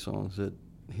country songs that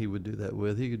he would do that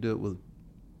with. He could do it with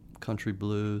country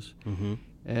blues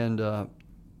and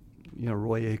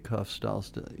Roy Acuff style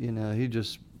stuff. He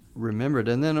just remembered.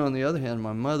 And then on the other hand,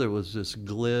 my mother was this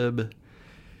glib.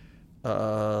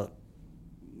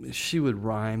 She would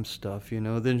rhyme stuff,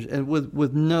 and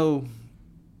with no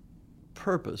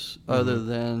purpose other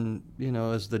than,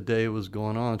 as the day was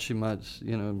going on, she might,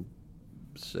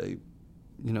 say,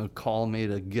 call me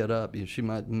to get up. She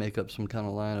might make up some kind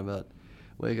of line about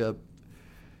wake up,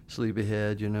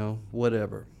 sleepyhead,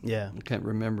 whatever. Yeah. I can't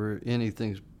remember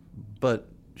anything, but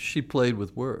she played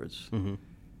with words.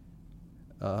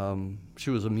 She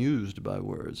was amused by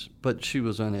words, but she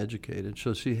was uneducated.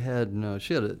 So she had an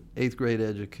 8th grade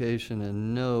education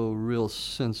and no real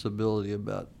sensibility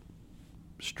about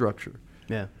structure.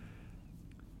 Yeah.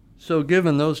 So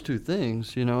given those 2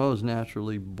 things, I was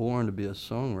naturally born to be a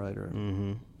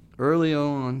songwriter. Early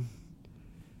on,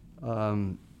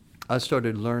 I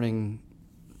started learning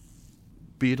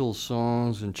Beatles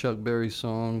songs and Chuck Berry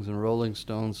songs and Rolling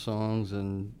Stones songs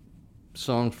and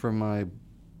songs from my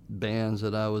bands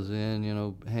that I was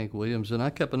in, Hank Williams, and I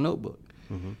kept a notebook.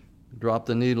 Drop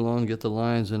the needle on, get the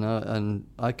lines, and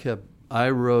I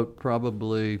wrote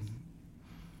probably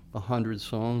 100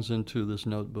 songs into this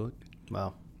notebook.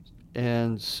 Wow.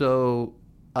 And so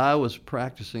I was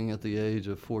practicing at the age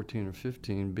of 14 or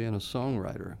 15 being a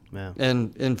songwriter. Yeah.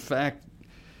 And in fact,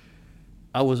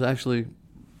 I was actually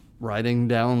writing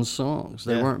down songs.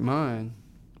 They weren't mine,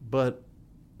 but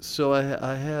so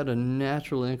I had a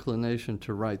natural inclination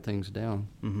to write things down.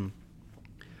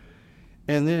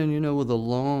 And then, with a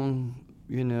long,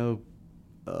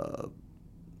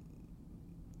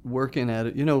 working at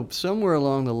it, somewhere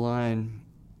along the line,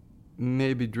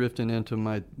 maybe drifting into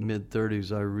my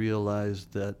mid-30s, I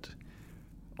realized that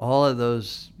all of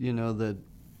those, that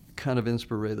kind of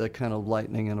inspiration, that kind of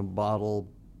lightning in a bottle,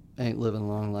 ain't living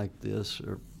long like this,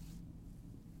 or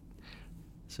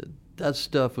said that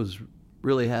stuff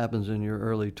really happens in your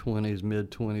early 20s,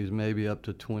 mid-20s, maybe up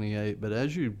to 28. But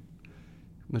as you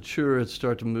mature and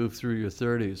start to move through your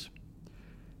 30s,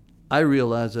 I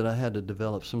realized that I had to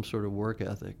develop some sort of work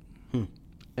ethic.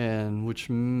 And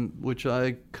which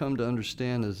I come to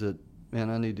understand is that, man,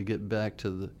 I need to get back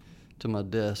to my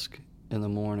desk in the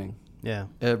morning. Yeah.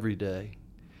 Every day.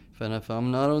 And if I'm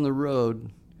not on the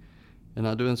road and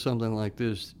I'm doing something like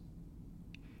this,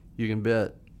 you can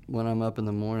bet when I'm up in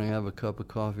the morning, I have a cup of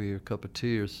coffee or a cup of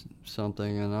tea or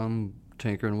something, and I'm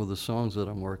tinkering with the songs that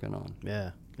I'm working on.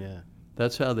 Yeah, yeah.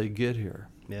 That's how they get here.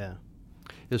 Yeah.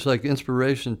 It's like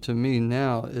inspiration to me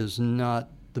now is not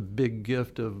the big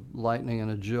gift of lightning in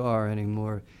a jar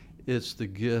anymore. It's the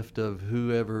gift of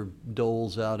whoever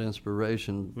doles out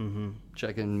inspiration,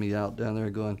 checking me out down there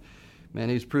going, man,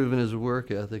 he's proven his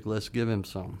work ethic. Let's give him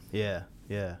some. Yeah,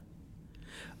 yeah.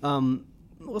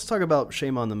 Let's talk about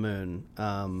Shame on the Moon,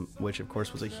 which, of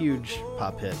course, was a huge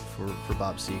pop hit for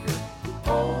Bob Seger.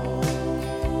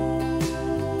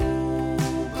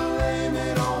 Blame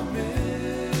it on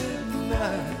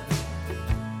midnight.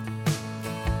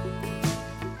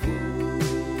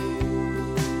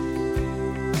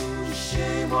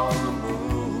 Shame on the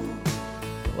moon.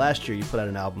 Last year, you put out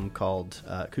an album called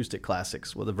Acoustic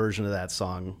Classics with a version of that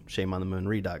song, Shame on the Moon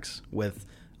Redux, with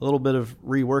a little bit of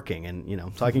reworking and,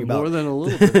 talking about... More than a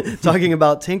little bit. talking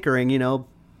about tinkering, I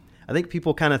think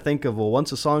people kind of think of, well,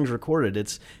 once a song's recorded,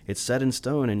 it's set in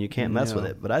stone and you can't mess with No.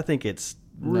 it. But I think it's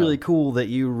really cool that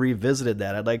you revisited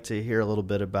that. I'd like to hear a little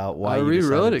bit about why I you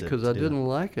rewrote decided it because to I do didn't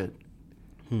like it.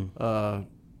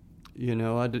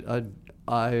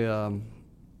 I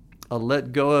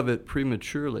let go of it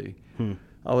prematurely.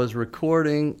 I was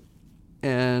recording,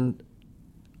 and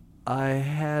I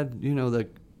had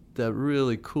that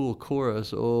really cool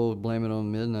chorus. Oh, blame it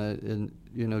on midnight, and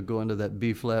go into that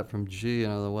B flat from G,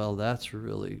 and I thought, well, that's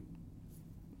really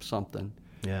something.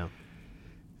 Yeah.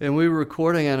 And we were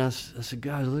recording, and I said,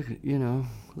 guys, look,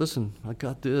 listen, I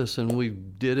got this. And we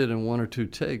did it in 1 or 2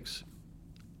 takes.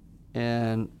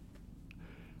 And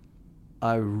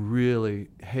I really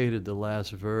hated the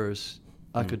last verse.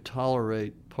 I could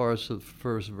tolerate parts of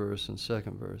first verse and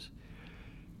second verse.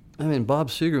 I mean, Bob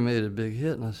Seger made a big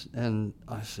hit, and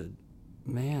I said,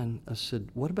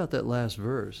 what about that last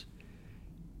verse?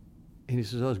 And he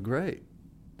says, oh, it's great.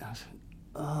 I said,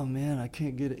 oh man, I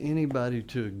can't get anybody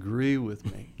to agree with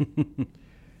me.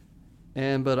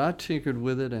 But I tinkered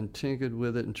with it and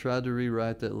tried to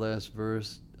rewrite that last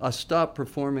verse. I stopped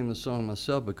performing the song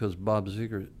myself because Bob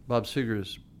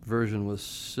Seger's version was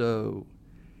so,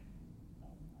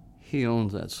 he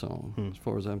owns that song as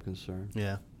far as I'm concerned.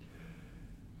 Yeah.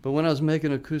 But when I was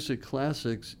making Acoustic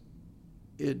Classics,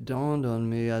 it dawned on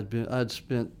me I'd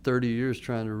spent 30 years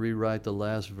trying to rewrite the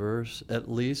last verse at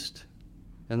least.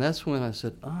 And that's when I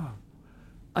said,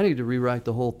 I need to rewrite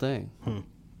the whole thing.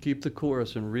 Keep the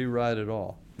chorus and rewrite it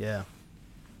all. Yeah.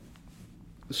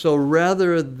 So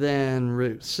rather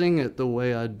than sing it the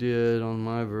way I did on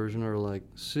my version or like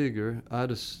Seger, I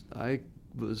said,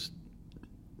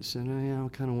 oh, yeah, I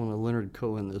kind of want to Leonard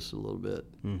Cohen this a little bit.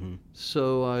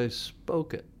 So I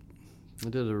spoke it. I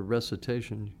did a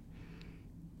recitation.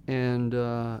 And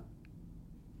the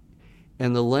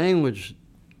language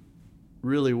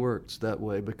really works that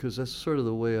way because that's sort of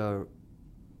the way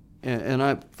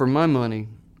for my money,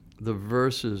 the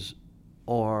verses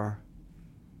are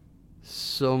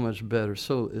so much better.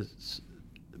 So it's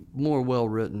more well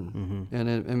written.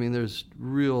 And there's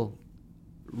real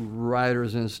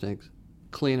writer's instinct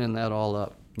cleaning that all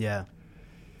up. Yeah.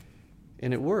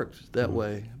 And it worked that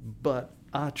way. But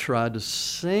I tried to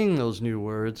sing those new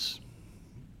words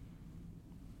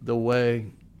the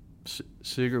way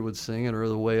Seger would sing it or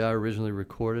the way I originally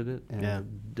recorded it, and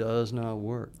it does not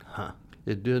work.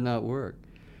 It did not work.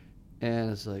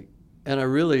 And it's like, and I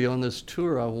really, on this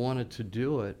tour, I wanted to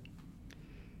do it.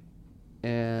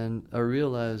 And I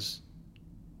realized,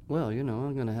 well,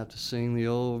 I'm going to have to sing the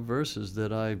old verses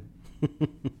that I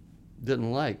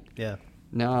didn't like. Yeah.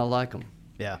 Now I like them.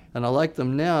 Yeah. And I like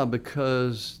them now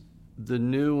because the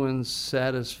new ones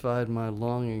satisfied my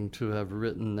longing to have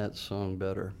written that song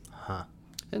better.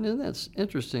 And then that's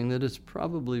interesting that it's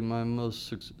probably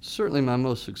certainly my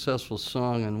most successful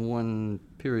song in one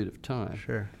period of time.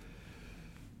 Sure.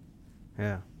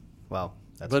 Yeah. Wow.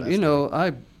 That's But,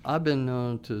 fascinating. I've been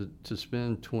known to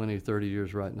spend 20, 30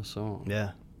 years writing a song.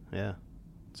 Yeah. Yeah.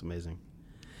 It's amazing.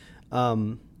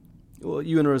 Well,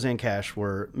 you and Roseanne Cash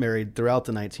were married throughout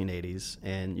the 1980s,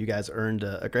 and you guys earned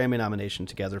a Grammy nomination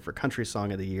together for Country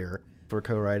Song of the Year for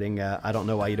co-writing I Don't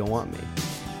Know Why You Don't Want Me.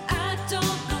 I don't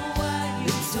know why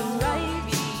it's the right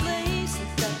place. I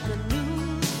got the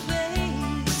new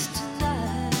face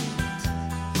tonight.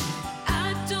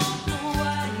 I don't know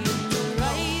why you're in the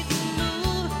right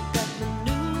mood. I got the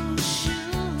new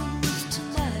shoes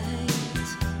tonight.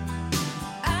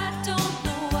 I don't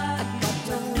know why I got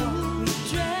the new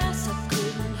dress. I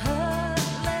couldn't hurt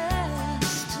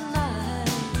less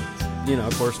tonight.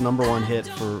 Of course, #1 hit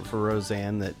for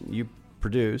Roseanne that you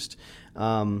produced.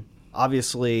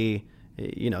 Obviously,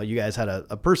 you guys had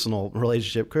a personal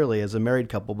relationship clearly as a married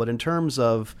couple, but in terms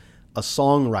of a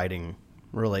songwriting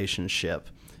relationship,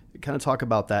 kind of talk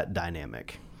about that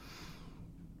dynamic.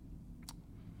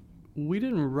 We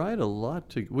didn't write a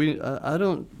lot I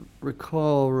don't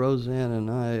recall Roseanne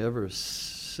and I ever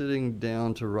sitting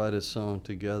down to write a song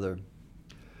together,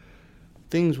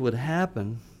 things would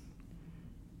happen,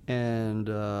 and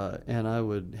I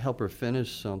would help her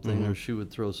finish something, or she would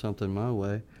throw something my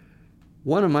way.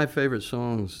 One of my favorite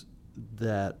songs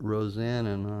that Roseanne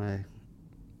and I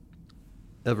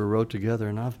ever wrote together,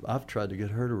 and I've tried to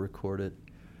get her to record it.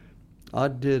 I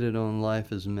did it on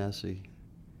Life is Messy,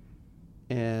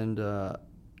 and I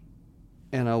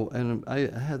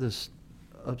had this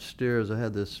upstairs. I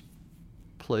had this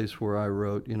place where I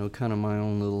wrote, kind of my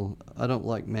own little. I don't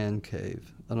like man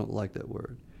cave. I don't like that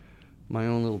word. My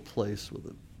own little place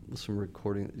with some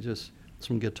recording, just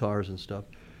some guitars and stuff.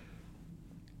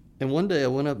 And one day I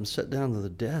went up and sat down to the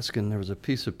desk, and there was a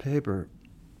piece of paper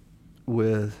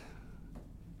with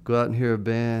 "Go out and hear a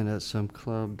band at some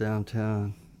club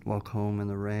downtown. Walk home in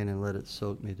the rain and let it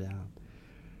soak me down."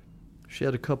 She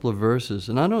had a couple of verses,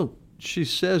 and she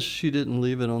says she didn't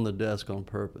leave it on the desk on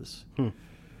purpose.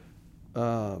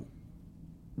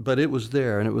 But it was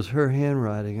there, and it was her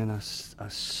handwriting, and I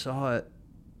saw it,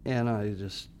 and I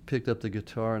just picked up the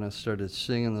guitar and I started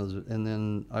singing those, and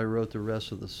then I wrote the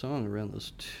rest of the song around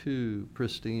those 2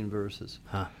 pristine verses.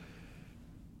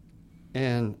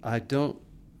 And I don't,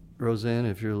 Roseanne,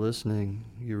 if you're listening,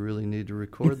 you really need to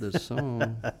record this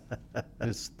song.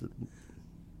 It's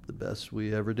the best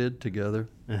we ever did together.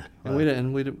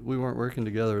 And we weren't working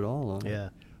together at all on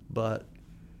it. But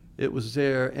it was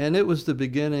there, and it was the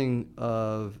beginning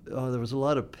of, there was a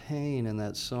lot of pain in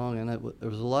that song, and there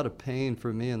was a lot of pain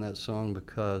for me in that song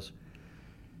because,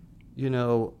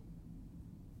 it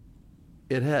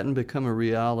hadn't become a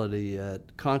reality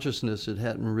yet. Consciousness, it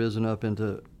hadn't risen up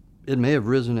into, it may have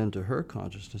risen into her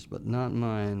consciousness, but not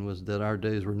mine, was that our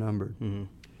days were numbered.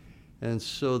 And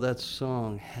so that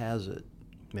song has it,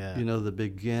 the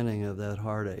beginning of that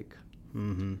heartache.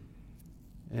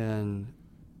 And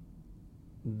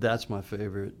that's my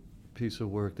favorite piece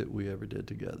of work that we ever did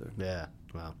together. Yeah,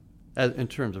 wow. In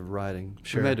terms of writing.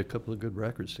 Sure. We made a couple of good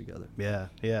records together.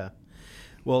 Yeah.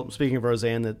 Well, speaking of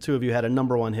Roseanne, the two of you had a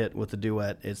 #1 hit with the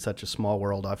duet "It's Such a Small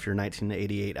World" off your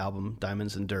 1988 album,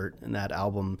 Diamonds and Dirt. And that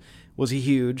album was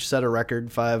huge, set a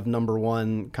record, 5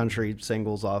 #1 country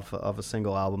singles off of a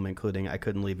single album, including "I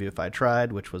Couldn't Leave You If I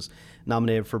Tried," which was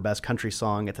nominated for Best Country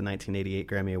Song at the 1988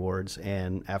 Grammy Awards,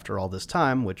 and "After All This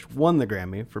Time," which won the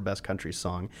Grammy for Best Country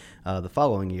Song the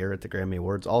following year at the Grammy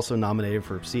Awards, also nominated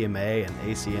for CMA and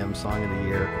ACM Song of the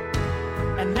Year.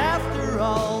 And after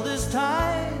all this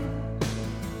time,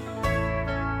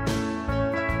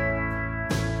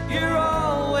 you're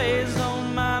always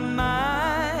on my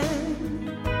mind.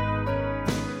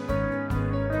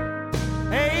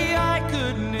 Hey, I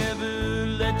could never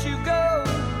let you go.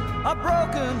 A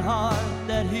broken heart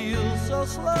that heals so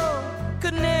slow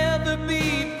could never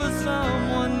beat for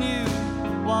someone new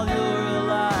while you're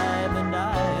alive and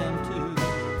I am too.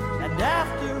 And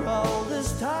after all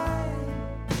this time,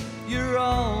 you're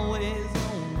always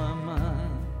on my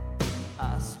mind.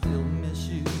 I still miss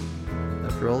you.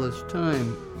 After all this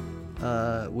time,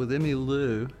 with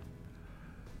Emmylou,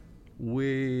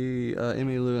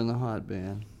 Emmylou and the Hot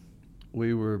Band,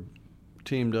 we were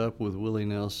teamed up with Willie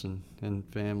Nelson and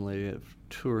family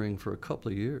touring for a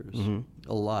couple of years,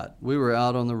 a lot. We were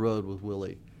out on the road with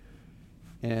Willie,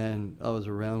 and I was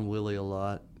around Willie a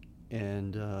lot,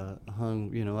 and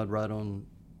I'd ride on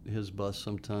his bus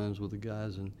sometimes with the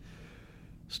guys and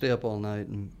stay up all night.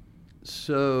 And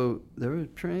so there were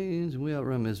trains, and we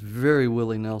outrun. It's very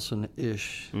Willie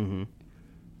Nelson-ish.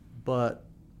 But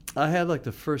I had like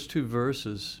the first 2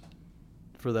 verses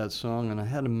for that song, and I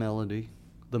had a melody,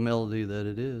 the melody that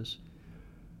it is.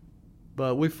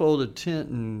 But we folded tent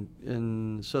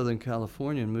in Southern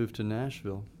California and moved to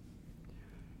Nashville.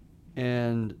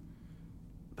 And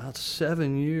about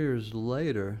 7 years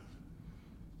later,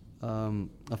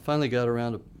 I finally got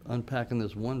around to unpacking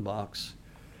this one box,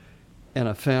 and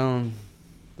I found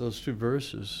those 2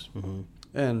 verses.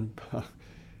 And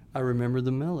I remembered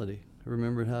the melody. I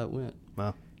remembered how it went.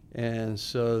 Wow. And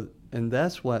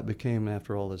that's why it became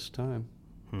After All This Time.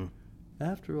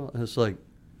 After all, it's like,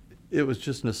 it was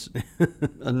just a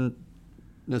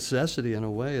necessity in a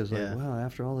way. It's like, wow,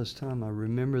 after all this time, I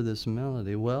remember this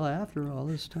melody. Well, after all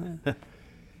this time.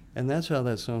 And that's how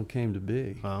that song came to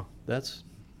be. Wow. That's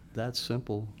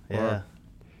simple. Yeah. Or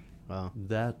Wow.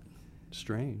 that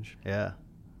strange. Yeah.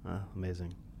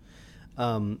 Amazing.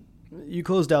 You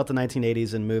closed out the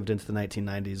 1980s and moved into the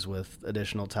 1990s with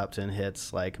additional top 10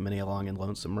 hits like Many a Long and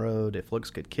Lonesome Road, If Looks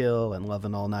Could Kill, and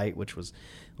Lovin' All Night, which was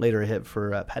later a hit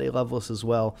for Patty Loveless as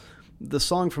well. The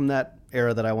song from that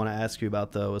era that I want to ask you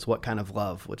about, though, is What Kind of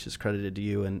Love, which is credited to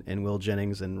you and Will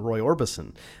Jennings and Roy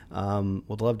Orbison.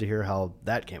 Would love to hear how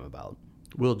that came about.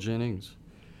 Will Jennings.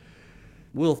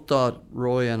 Will thought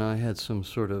Roy and I had some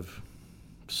sort of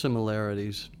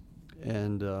similarities,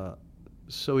 and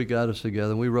so he got us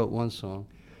together, and we wrote one song.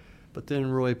 But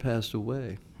then Roy passed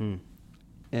away,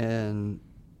 and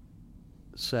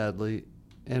sadly,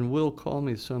 and Will called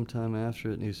me sometime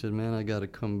after it, and he said, man, I got to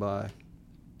come by.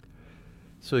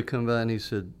 So he come by, and he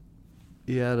said,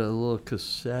 he had a little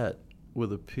cassette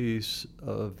with a piece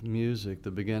of music,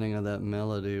 the beginning of that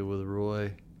melody with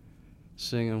Roy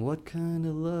singing, what kind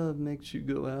of love makes you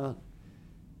go out?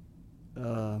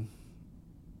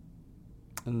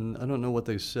 And I don't know what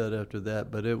they said after that,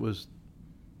 but it was,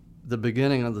 the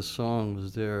beginning of the song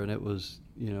was there, and it was,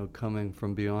 coming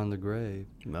from beyond the grave.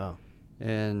 No.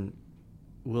 And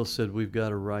Will said, we've got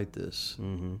to write this.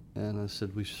 Mm-hmm. And I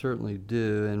said, we certainly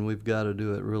do, and we've got to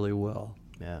do it really well.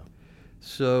 Yeah.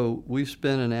 So we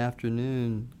spent an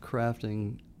afternoon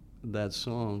crafting that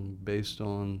song based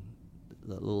on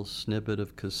that little snippet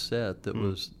of cassette that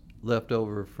was left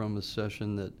over from a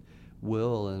session that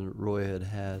Will and Roy had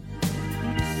had.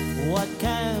 What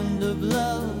kind of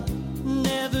love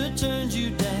never turns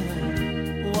you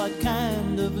down? What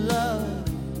kind of love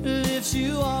lifts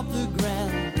you off the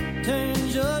ground,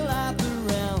 turns your life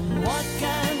around? What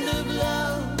kind of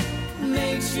love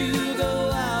makes you go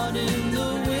out in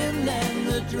the wind and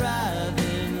the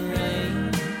driving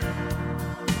rain?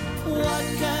 What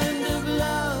kind of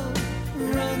love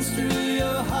runs through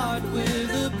your heart with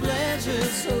a pleasure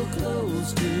so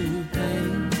close to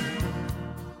pain?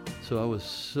 So I was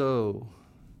so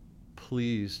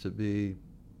pleased to be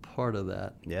part of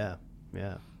that. Yeah.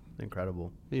 Yeah.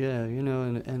 Incredible. Yeah,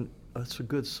 and it's a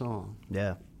good song,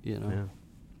 Yeah. Yeah.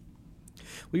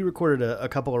 We recorded a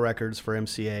couple of records for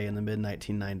MCA in the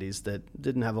mid-1990s that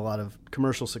didn't have a lot of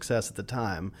commercial success at the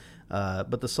time,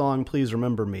 but the song Please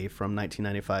Remember Me from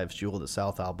 1995's Jewel of the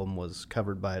South album was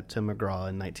covered by Tim McGraw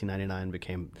in 1999,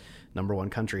 became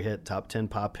 #1 country hit, top 10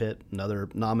 pop hit, another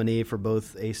nominee for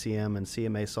both ACM and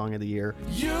CMA Song of the Year.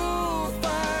 You'll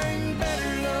find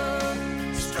better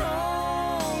love,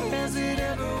 strong as it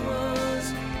ever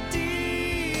was,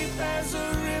 deep as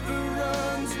a river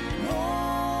runs,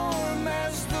 warm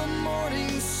as the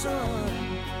morning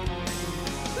sun.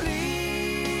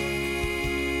 Please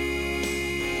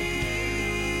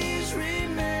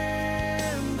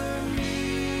remember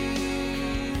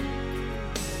me.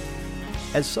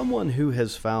 As someone who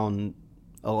has found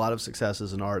a lot of success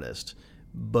as an artist,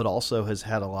 but also has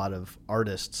had a lot of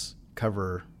artists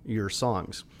cover your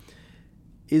songs,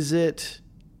 is it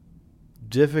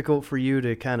difficult for you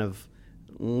to kind of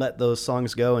let those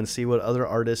songs go and see what other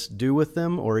artists do with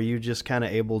them, or are you just kind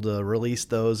of able to release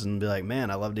those and be like,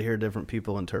 man, I love to hear different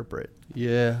people interpret?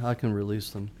 Yeah, I can release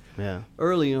them. Yeah.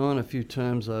 Early on, a few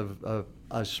times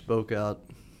I spoke out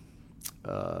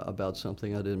about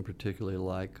something I didn't particularly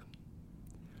like,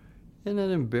 and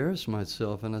I'd embarrassed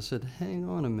myself, and I said, hang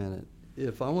on a minute.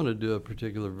 If I want to do a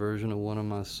particular version of one of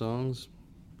my songs,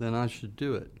 then I should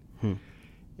do it.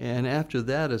 And after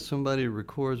that, if somebody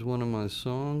records one of my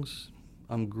songs,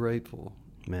 I'm grateful.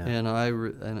 Man.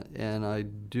 And I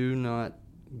do not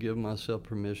give myself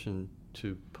permission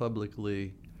to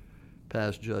publicly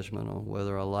pass judgment on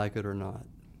whether I like it or not.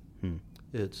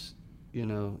 It's,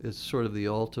 it's sort of the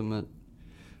ultimate,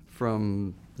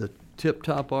 from the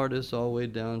tip-top artists all the way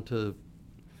down to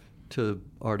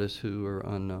artists who are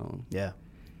unknown. Yeah.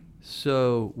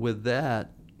 So with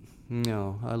that,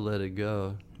 I let it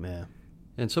go. Yeah.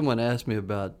 And someone asked me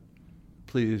about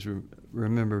Please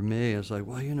Remember Me. I was like,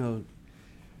 well,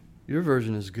 your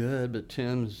version is good, but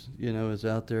Tim's, is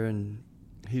out there and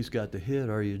he's got the hit.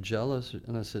 Are you jealous?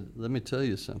 And I said, let me tell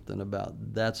you something about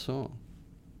that song.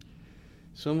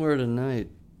 Somewhere Tonight,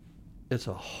 it's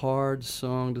a hard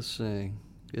song to sing.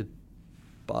 It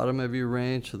bottom of your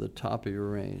range to the top of your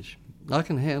range. I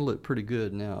can handle it pretty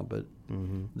good now, but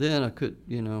then I could,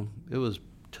 it was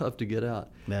tough to get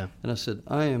out. Yeah. And I said,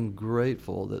 I am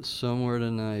grateful that Somewhere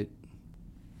Tonight,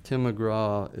 Tim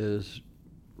McGraw is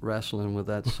wrestling with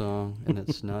that song, and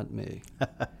it's not me,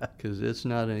 because it's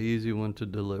not an easy one to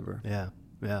deliver. Yeah.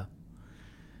 Yeah.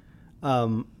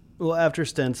 Well, after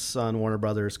stints on Warner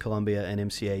Brothers, Columbia, and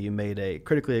MCA, you made a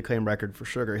critically acclaimed record for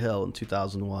Sugar Hill in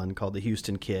 2001 called The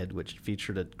Houston Kid, which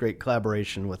featured a great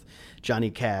collaboration with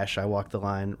Johnny Cash, I Walk the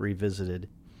Line Revisited.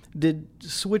 Did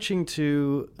switching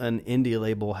to an indie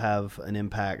label have an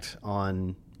impact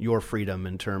on your freedom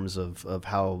in terms of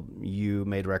how you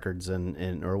made records,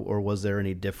 or was there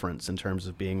any difference in terms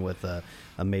of being with a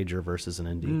major versus an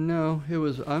indie? No, it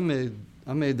was, I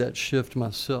made that shift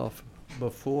myself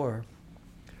before.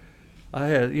 I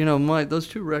had, those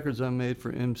two records I made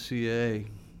for MCA,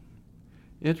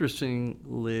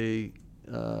 interestingly,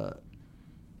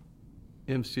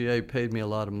 MCA paid me a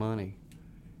lot of money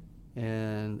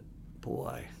And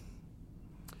boy,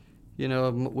 you know,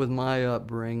 with my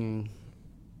upbringing,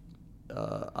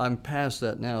 I'm past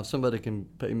that now. If somebody can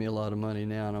pay me a lot of money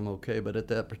now and I'm okay, but at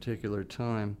that particular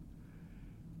time,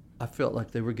 I felt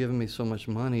like they were giving me so much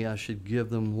money, I should give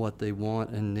them what they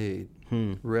want and need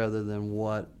rather than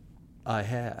what I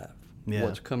have,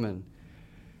 what's coming.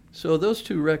 So those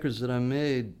 2 records that I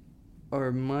made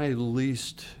are my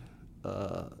least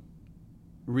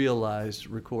realized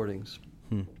recordings.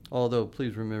 Although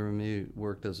Please Remember Me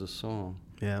worked as a song.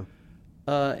 Yeah.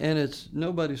 And it's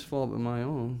nobody's fault but my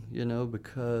own, you know,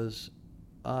 because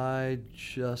I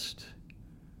just,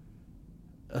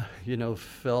 you know,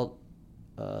 felt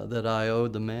that I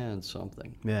owed the man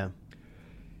something. Yeah.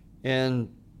 And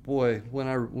boy,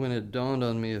 when it dawned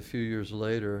on me a few years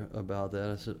later about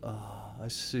that, I said, I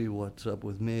see what's up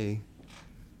with me.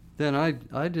 Then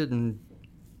I didn't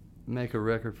make a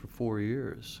record for 4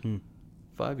 years.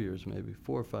 5 years maybe,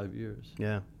 4 or 5 years.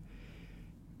 Yeah.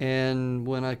 And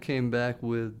when I came back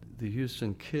with the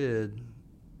Houston Kid,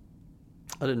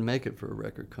 I didn't make it for a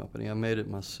record company. I made it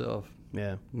myself.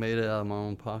 Yeah. Made it out of my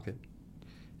own pocket.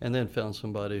 And then found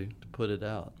somebody to put it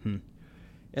out.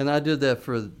 And I did that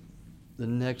for the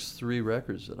next 3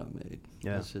 records that I made.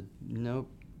 Yeah. I said, nope,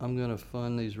 I'm going to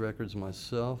fund these records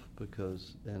myself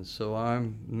and so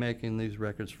I'm making these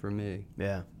records for me.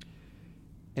 Yeah.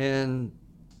 And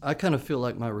I kind of feel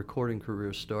like my recording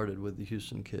career started with the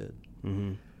Houston Kid.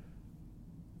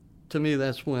 To me,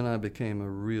 that's when I became a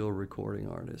real recording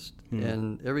artist.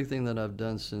 And everything that I've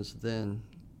done since then,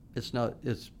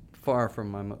 it's far from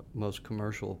my most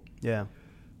commercial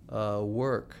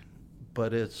work,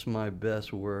 but it's my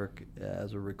best work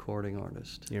as a recording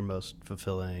artist. Your most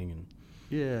fulfilling. And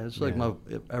yeah, it's like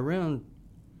around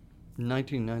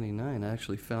 1999, I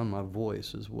actually found my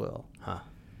voice as well.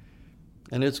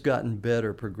 And it's gotten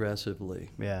better progressively.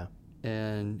 Yeah.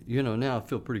 And, you know, now I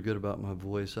feel pretty good about my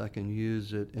voice. I can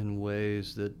use it in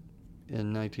ways that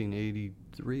in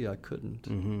 1983 I couldn't.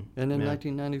 And in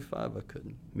 1995 I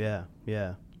couldn't. Yeah,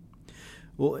 yeah.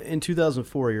 Well, in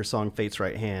 2004, your song Fate's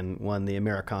Right Hand won the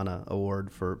Americana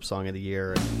Award for Song of the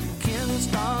Year. Ken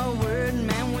Starwood,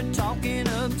 man, we're talking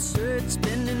absurd.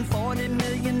 Spending $40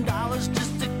 million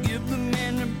just to give the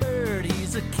man a bird.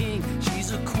 He's a king,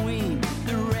 she's a queen.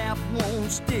 The rap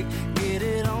won't stick. Get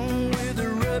it on with the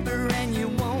rubber and you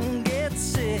won't get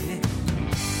sick.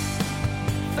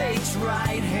 Fate's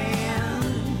right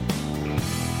hand,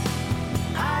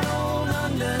 I don't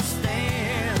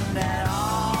understand at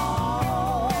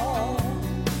all.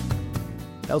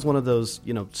 That was one of those,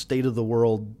 you know, state of the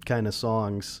world kind of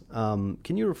songs.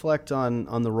 Can you reflect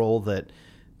on the role that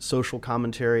social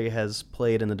commentary has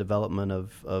played in the development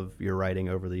of your writing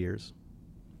over the years?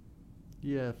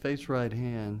 Yeah, Fate's Right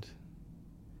Hand.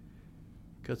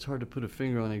 It's hard to put a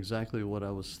finger on exactly what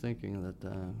I was thinking at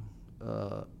that time.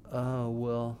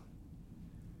 Well,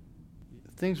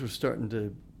 things were starting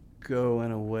to go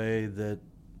in a way that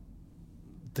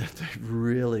they've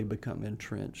really become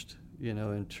entrenched, you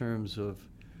know, in terms of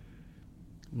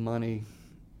money.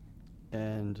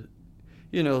 And,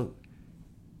 you know,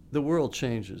 the world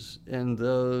changes, and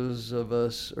those of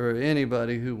us, or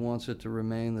anybody who wants it to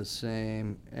remain the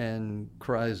same and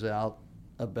cries out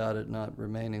about it not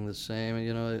remaining the same,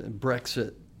 you know,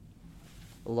 Brexit,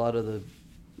 a lot of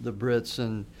the Brits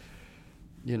and,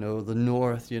 you know, the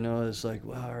North, you know, it's like,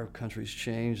 wow, our country's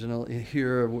changed, and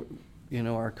here, you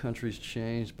know, our country's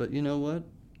changed, but you know what?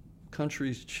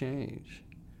 Countries change.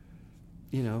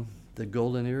 You know, the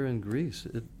golden era in Greece,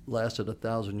 it lasted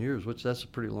 1,000 years, which that's a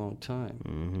pretty long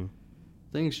time.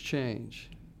 Things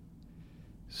change.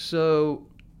 So,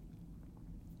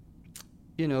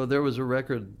 you know, there was a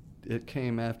record, it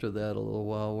came after that a little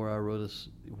while, where I wrote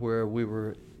where we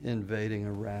were invading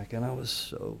Iraq, and I was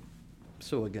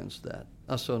so against that.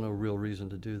 I saw no real reason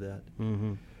to do that.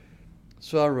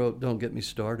 So I wrote Don't Get Me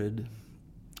Started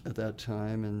at that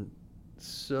time, and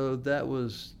so that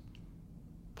was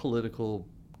political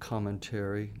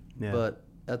commentary. But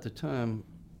at the time,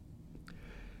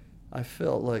 I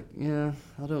felt like, I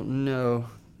don't know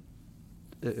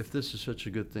if this is such a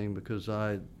good thing, because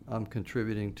I'm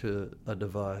contributing to a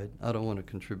divide. I don't want to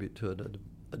contribute to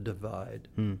a divide.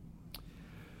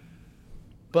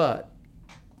 But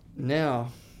now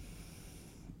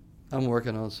I'm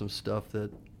working on some stuff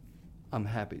that I'm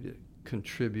happy to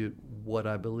contribute what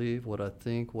I believe, what I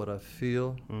think, what I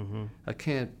feel. I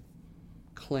can't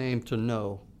claim to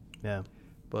know,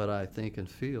 but I think and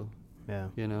feel.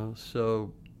 You know,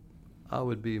 so I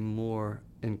would be more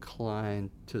inclined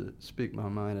to speak my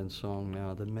mind in song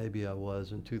now than maybe I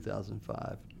was in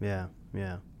 2005.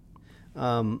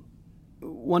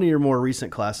 One of your more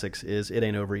recent classics is It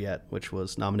Ain't Over Yet, which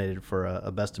was nominated for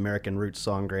a Best American Roots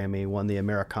Song Grammy, won the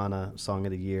Americana Song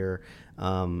of the Year.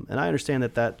 And I understand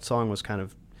that song was kind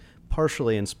of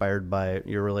partially inspired by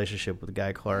your relationship with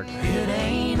Guy Clark. It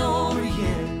ain't over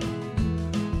yet.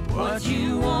 What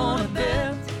you wanna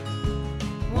bet?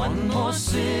 One more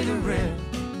cigarette.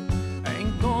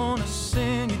 Ain't gonna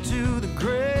send you to the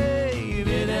grave.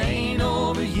 It ain't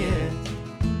over yet.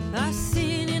 I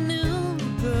seen your new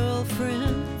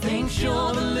girlfriend. Thinks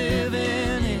you're the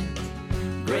living it.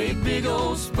 Great big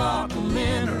old sparkle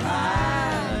in her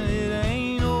eye. It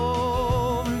ain't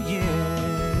over yet.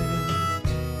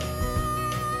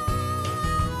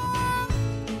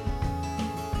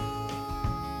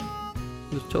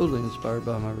 It was totally inspired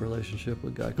by my relationship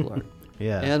with Guy Clark.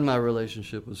 Yeah. And my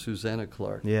relationship with Susanna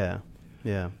Clark. Yeah.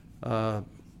 Yeah.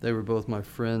 They were both my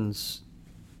friends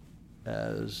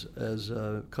as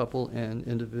a couple and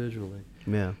individually.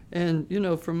 Yeah. And, you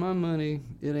know, for my money,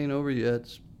 It Ain't Over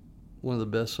Yet's one of the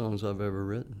best songs I've ever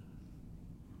written.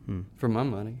 For my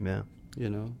money, Yeah. you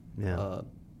know. Yeah.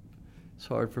 It's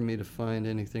hard for me to find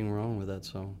anything wrong with that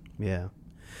song. Yeah.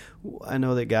 I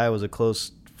know that Guy was a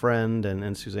close friend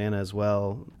and Susanna as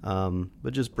well.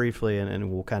 But just briefly,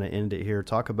 and we'll kind of end it here,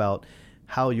 talk about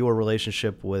how your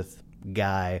relationship with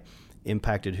Guy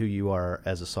impacted who you are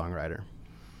as a songwriter.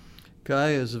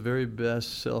 Guy is the very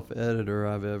best self-editor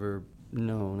I've ever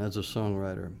known as a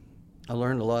songwriter. I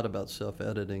learned a lot about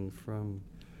self-editing from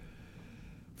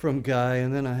Guy,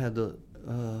 and then I had the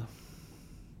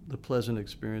pleasant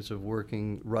experience of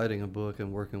writing a book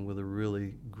and working with a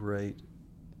really great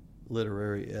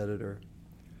literary editor.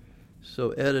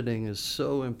 So editing is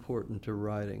so important to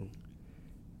writing,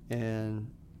 and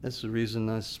that's the reason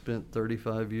I spent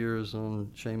 35 years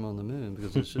on Shame on the Moon,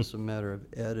 because it's just a matter of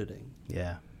editing.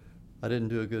 Yeah. I didn't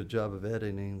do a good job of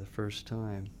editing the first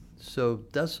time. So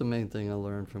that's the main thing I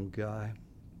learned from Guy.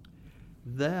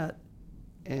 That,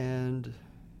 and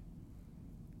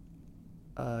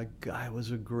Guy was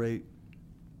a great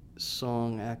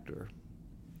song actor.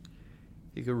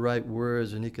 He could write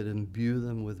words and he could imbue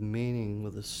them with meaning,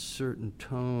 with a certain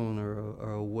tone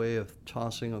or a way of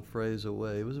tossing a phrase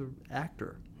away. He was an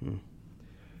actor.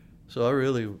 So I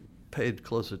really paid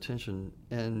close attention.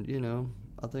 And, you know,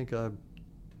 I think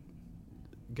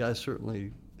Guy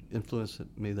certainly influenced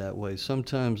me that way.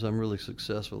 Sometimes I'm really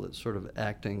successful at sort of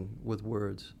acting with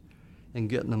words and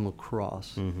getting them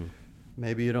across. Mm-hmm.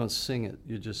 Maybe you don't sing it,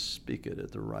 you just speak it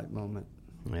at the right moment.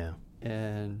 Yeah.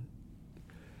 And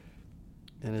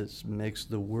it makes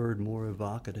the word more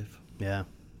evocative. Yeah.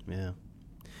 Yeah.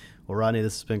 Well, Rodney,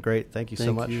 this has been great. Thank you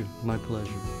so much. Thank you. My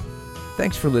pleasure.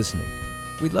 Thanks for listening.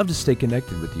 We'd love to stay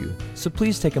connected with you, so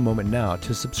please take a moment now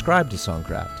to subscribe to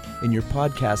Songcraft in your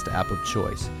podcast app of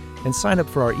choice and sign up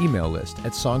for our email list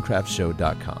at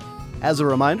songcraftshow.com. As a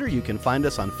reminder, you can find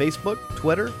us on Facebook,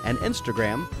 Twitter, and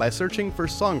Instagram by searching for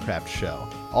Songcraft Show,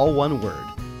 all one word.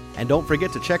 And don't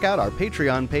forget to check out our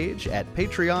Patreon page at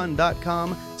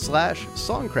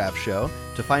patreon.com/songcraftshow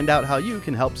to find out how you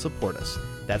can help support us.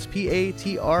 That's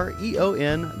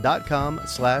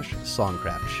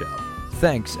patreon.com/songcraftshow.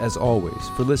 Thanks, as always,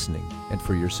 for listening and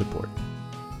for your support.